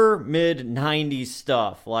 pure mid-90s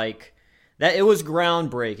stuff. Like, that, it was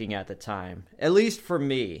groundbreaking at the time, at least for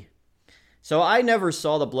me. So I never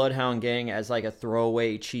saw the Bloodhound Gang as like a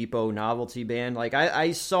throwaway, cheapo novelty band. Like,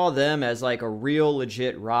 I saw them as like a real,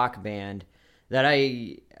 legit rock band that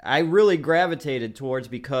I really gravitated towards,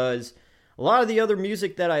 because a lot of the other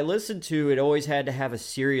music that I listened to, it always had to have a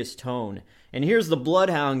serious tone. And here's the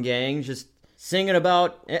Bloodhound Gang just singing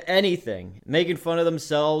about anything, making fun of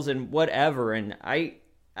themselves and whatever. And I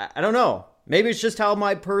don't know. Maybe it's just how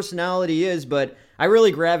my personality is, but I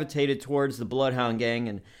really gravitated towards the Bloodhound Gang.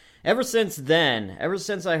 And ever since then, ever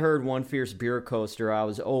since I heard One Fierce Beer Coaster, I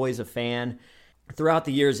was always a fan. Throughout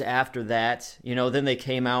the years after that, then they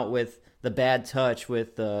came out with The Bad Touch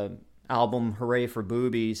with the album Hooray for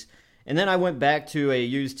Boobies. And then I went back to a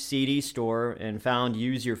used CD store and found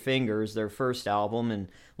Use Your Fingers, their first album, and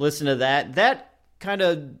listened to that. That kind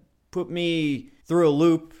of put me through a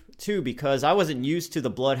loop, too, because I wasn't used to the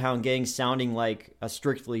Bloodhound Gang sounding like a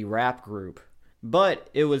strictly rap group. But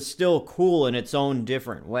it was still cool in its own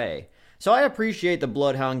different way. So I appreciate the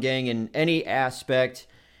Bloodhound Gang in any aspect,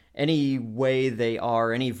 any way they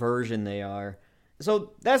are, any version they are.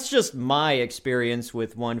 So that's just my experience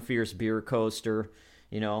with One Fierce Beer Coaster.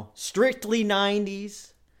 Strictly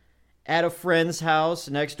 90s, at a friend's house,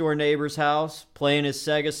 next door neighbor's house, playing his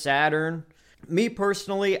Sega Saturn. Me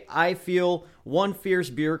personally, I feel One Fierce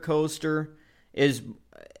Beer Coaster is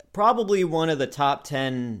probably one of the top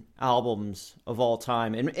 10 albums of all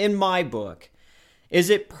time, in my book. Is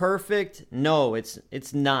it perfect? No, it's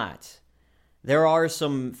not. There are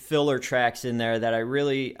some filler tracks in there that I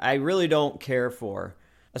really don't care for.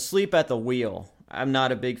 Asleep at the Wheel, I'm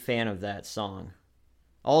not a big fan of that song.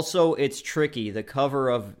 Also, It's Tricky, the cover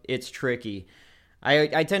of It's Tricky.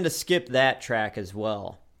 I tend to skip that track as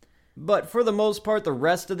well. But for the most part, the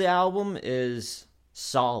rest of the album is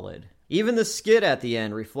solid. Even the skit at the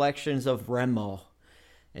end, Reflections of Remo,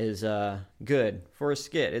 is good for a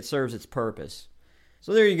skit. It serves its purpose.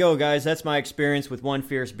 So there you go, guys. That's my experience with One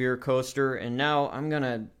Fierce Beer Coaster. And now I'm going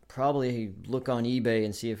to probably look on eBay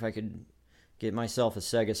and see if I could get myself a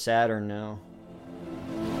Sega Saturn now.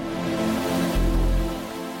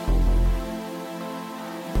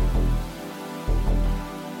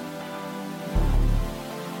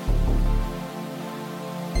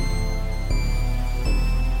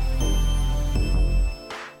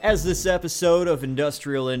 As this episode of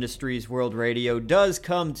Industrial Industries World Radio does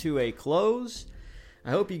come to a close, I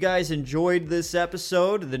hope you guys enjoyed this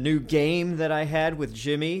episode, the new game that I had with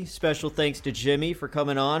Jimmy. Special thanks to Jimmy for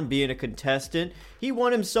coming on, being a contestant. He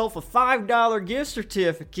won himself a $5 gift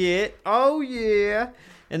certificate. Oh, yeah.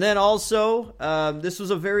 And then also, this was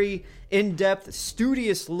a very in-depth,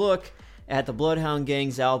 studious look at the Bloodhound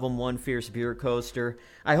Gang's album, One Fierce Beer Coaster.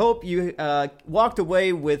 I hope you walked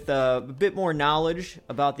away with a bit more knowledge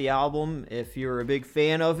about the album. If you're a big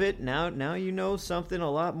fan of it, now you know something a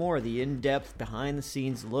lot more, the in-depth,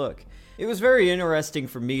 behind-the-scenes look. It was very interesting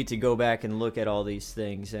for me to go back and look at all these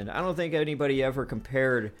things, and I don't think anybody ever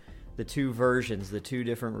compared the two versions, the two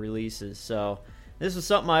different releases. So this was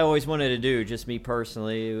something I always wanted to do, just me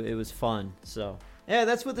personally. It was fun. So yeah,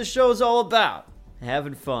 that's what the show's all about,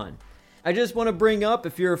 having fun. I just want to bring up,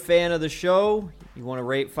 if you're a fan of the show, you want to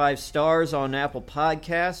rate 5 stars on Apple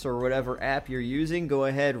Podcasts or whatever app you're using, go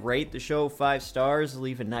ahead, rate the show 5 stars,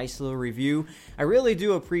 leave a nice little review. I really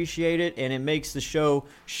do appreciate it, and it makes the show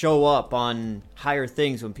up on higher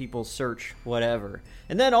things when people search whatever.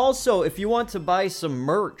 And then also, if you want to buy some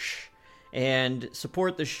merch and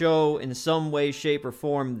support the show in some way, shape, or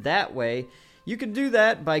form that way, You can do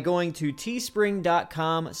that by going to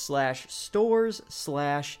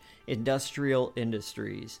teespring.com/stores/industrial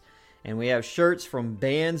industries. And we have shirts from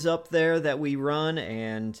bands up there that we run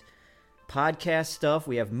and podcast stuff.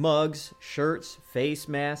 We have mugs, shirts, face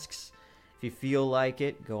masks. If you feel like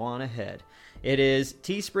it, go on ahead. It is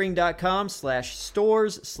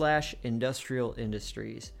teespring.com/stores/industrial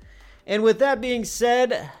industries. And with that being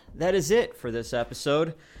said, that is it for this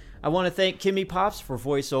episode. I want to thank Kimmy Pops for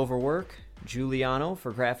voiceover work, Giuliano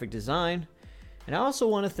for graphic design, and I also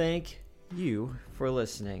want to thank you for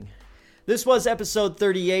listening. This was episode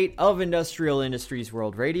 38 of Industrial Industries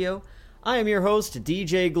World Radio. I am your host,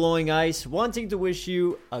 DJ Glowing Ice, wanting to wish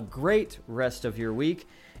you a great rest of your week,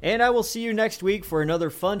 and I will see you next week for another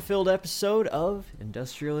fun-filled episode of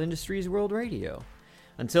Industrial Industries World Radio.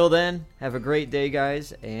 Until then, have a great day,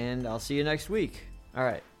 guys, and I'll see you next week. All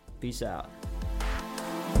right, peace out.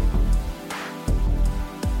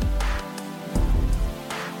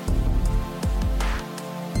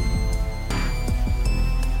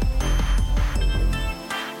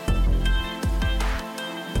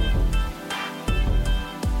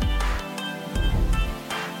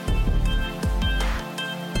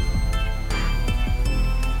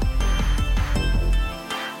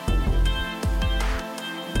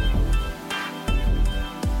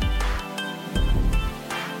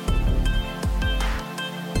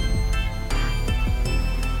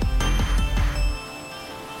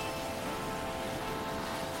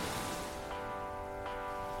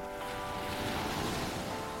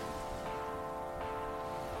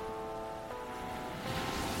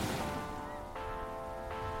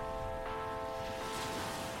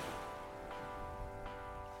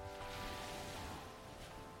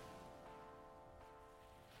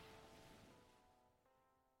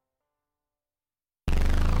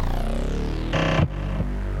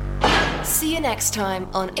 See you next time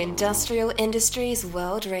on Industrial Industries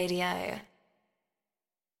World Radio.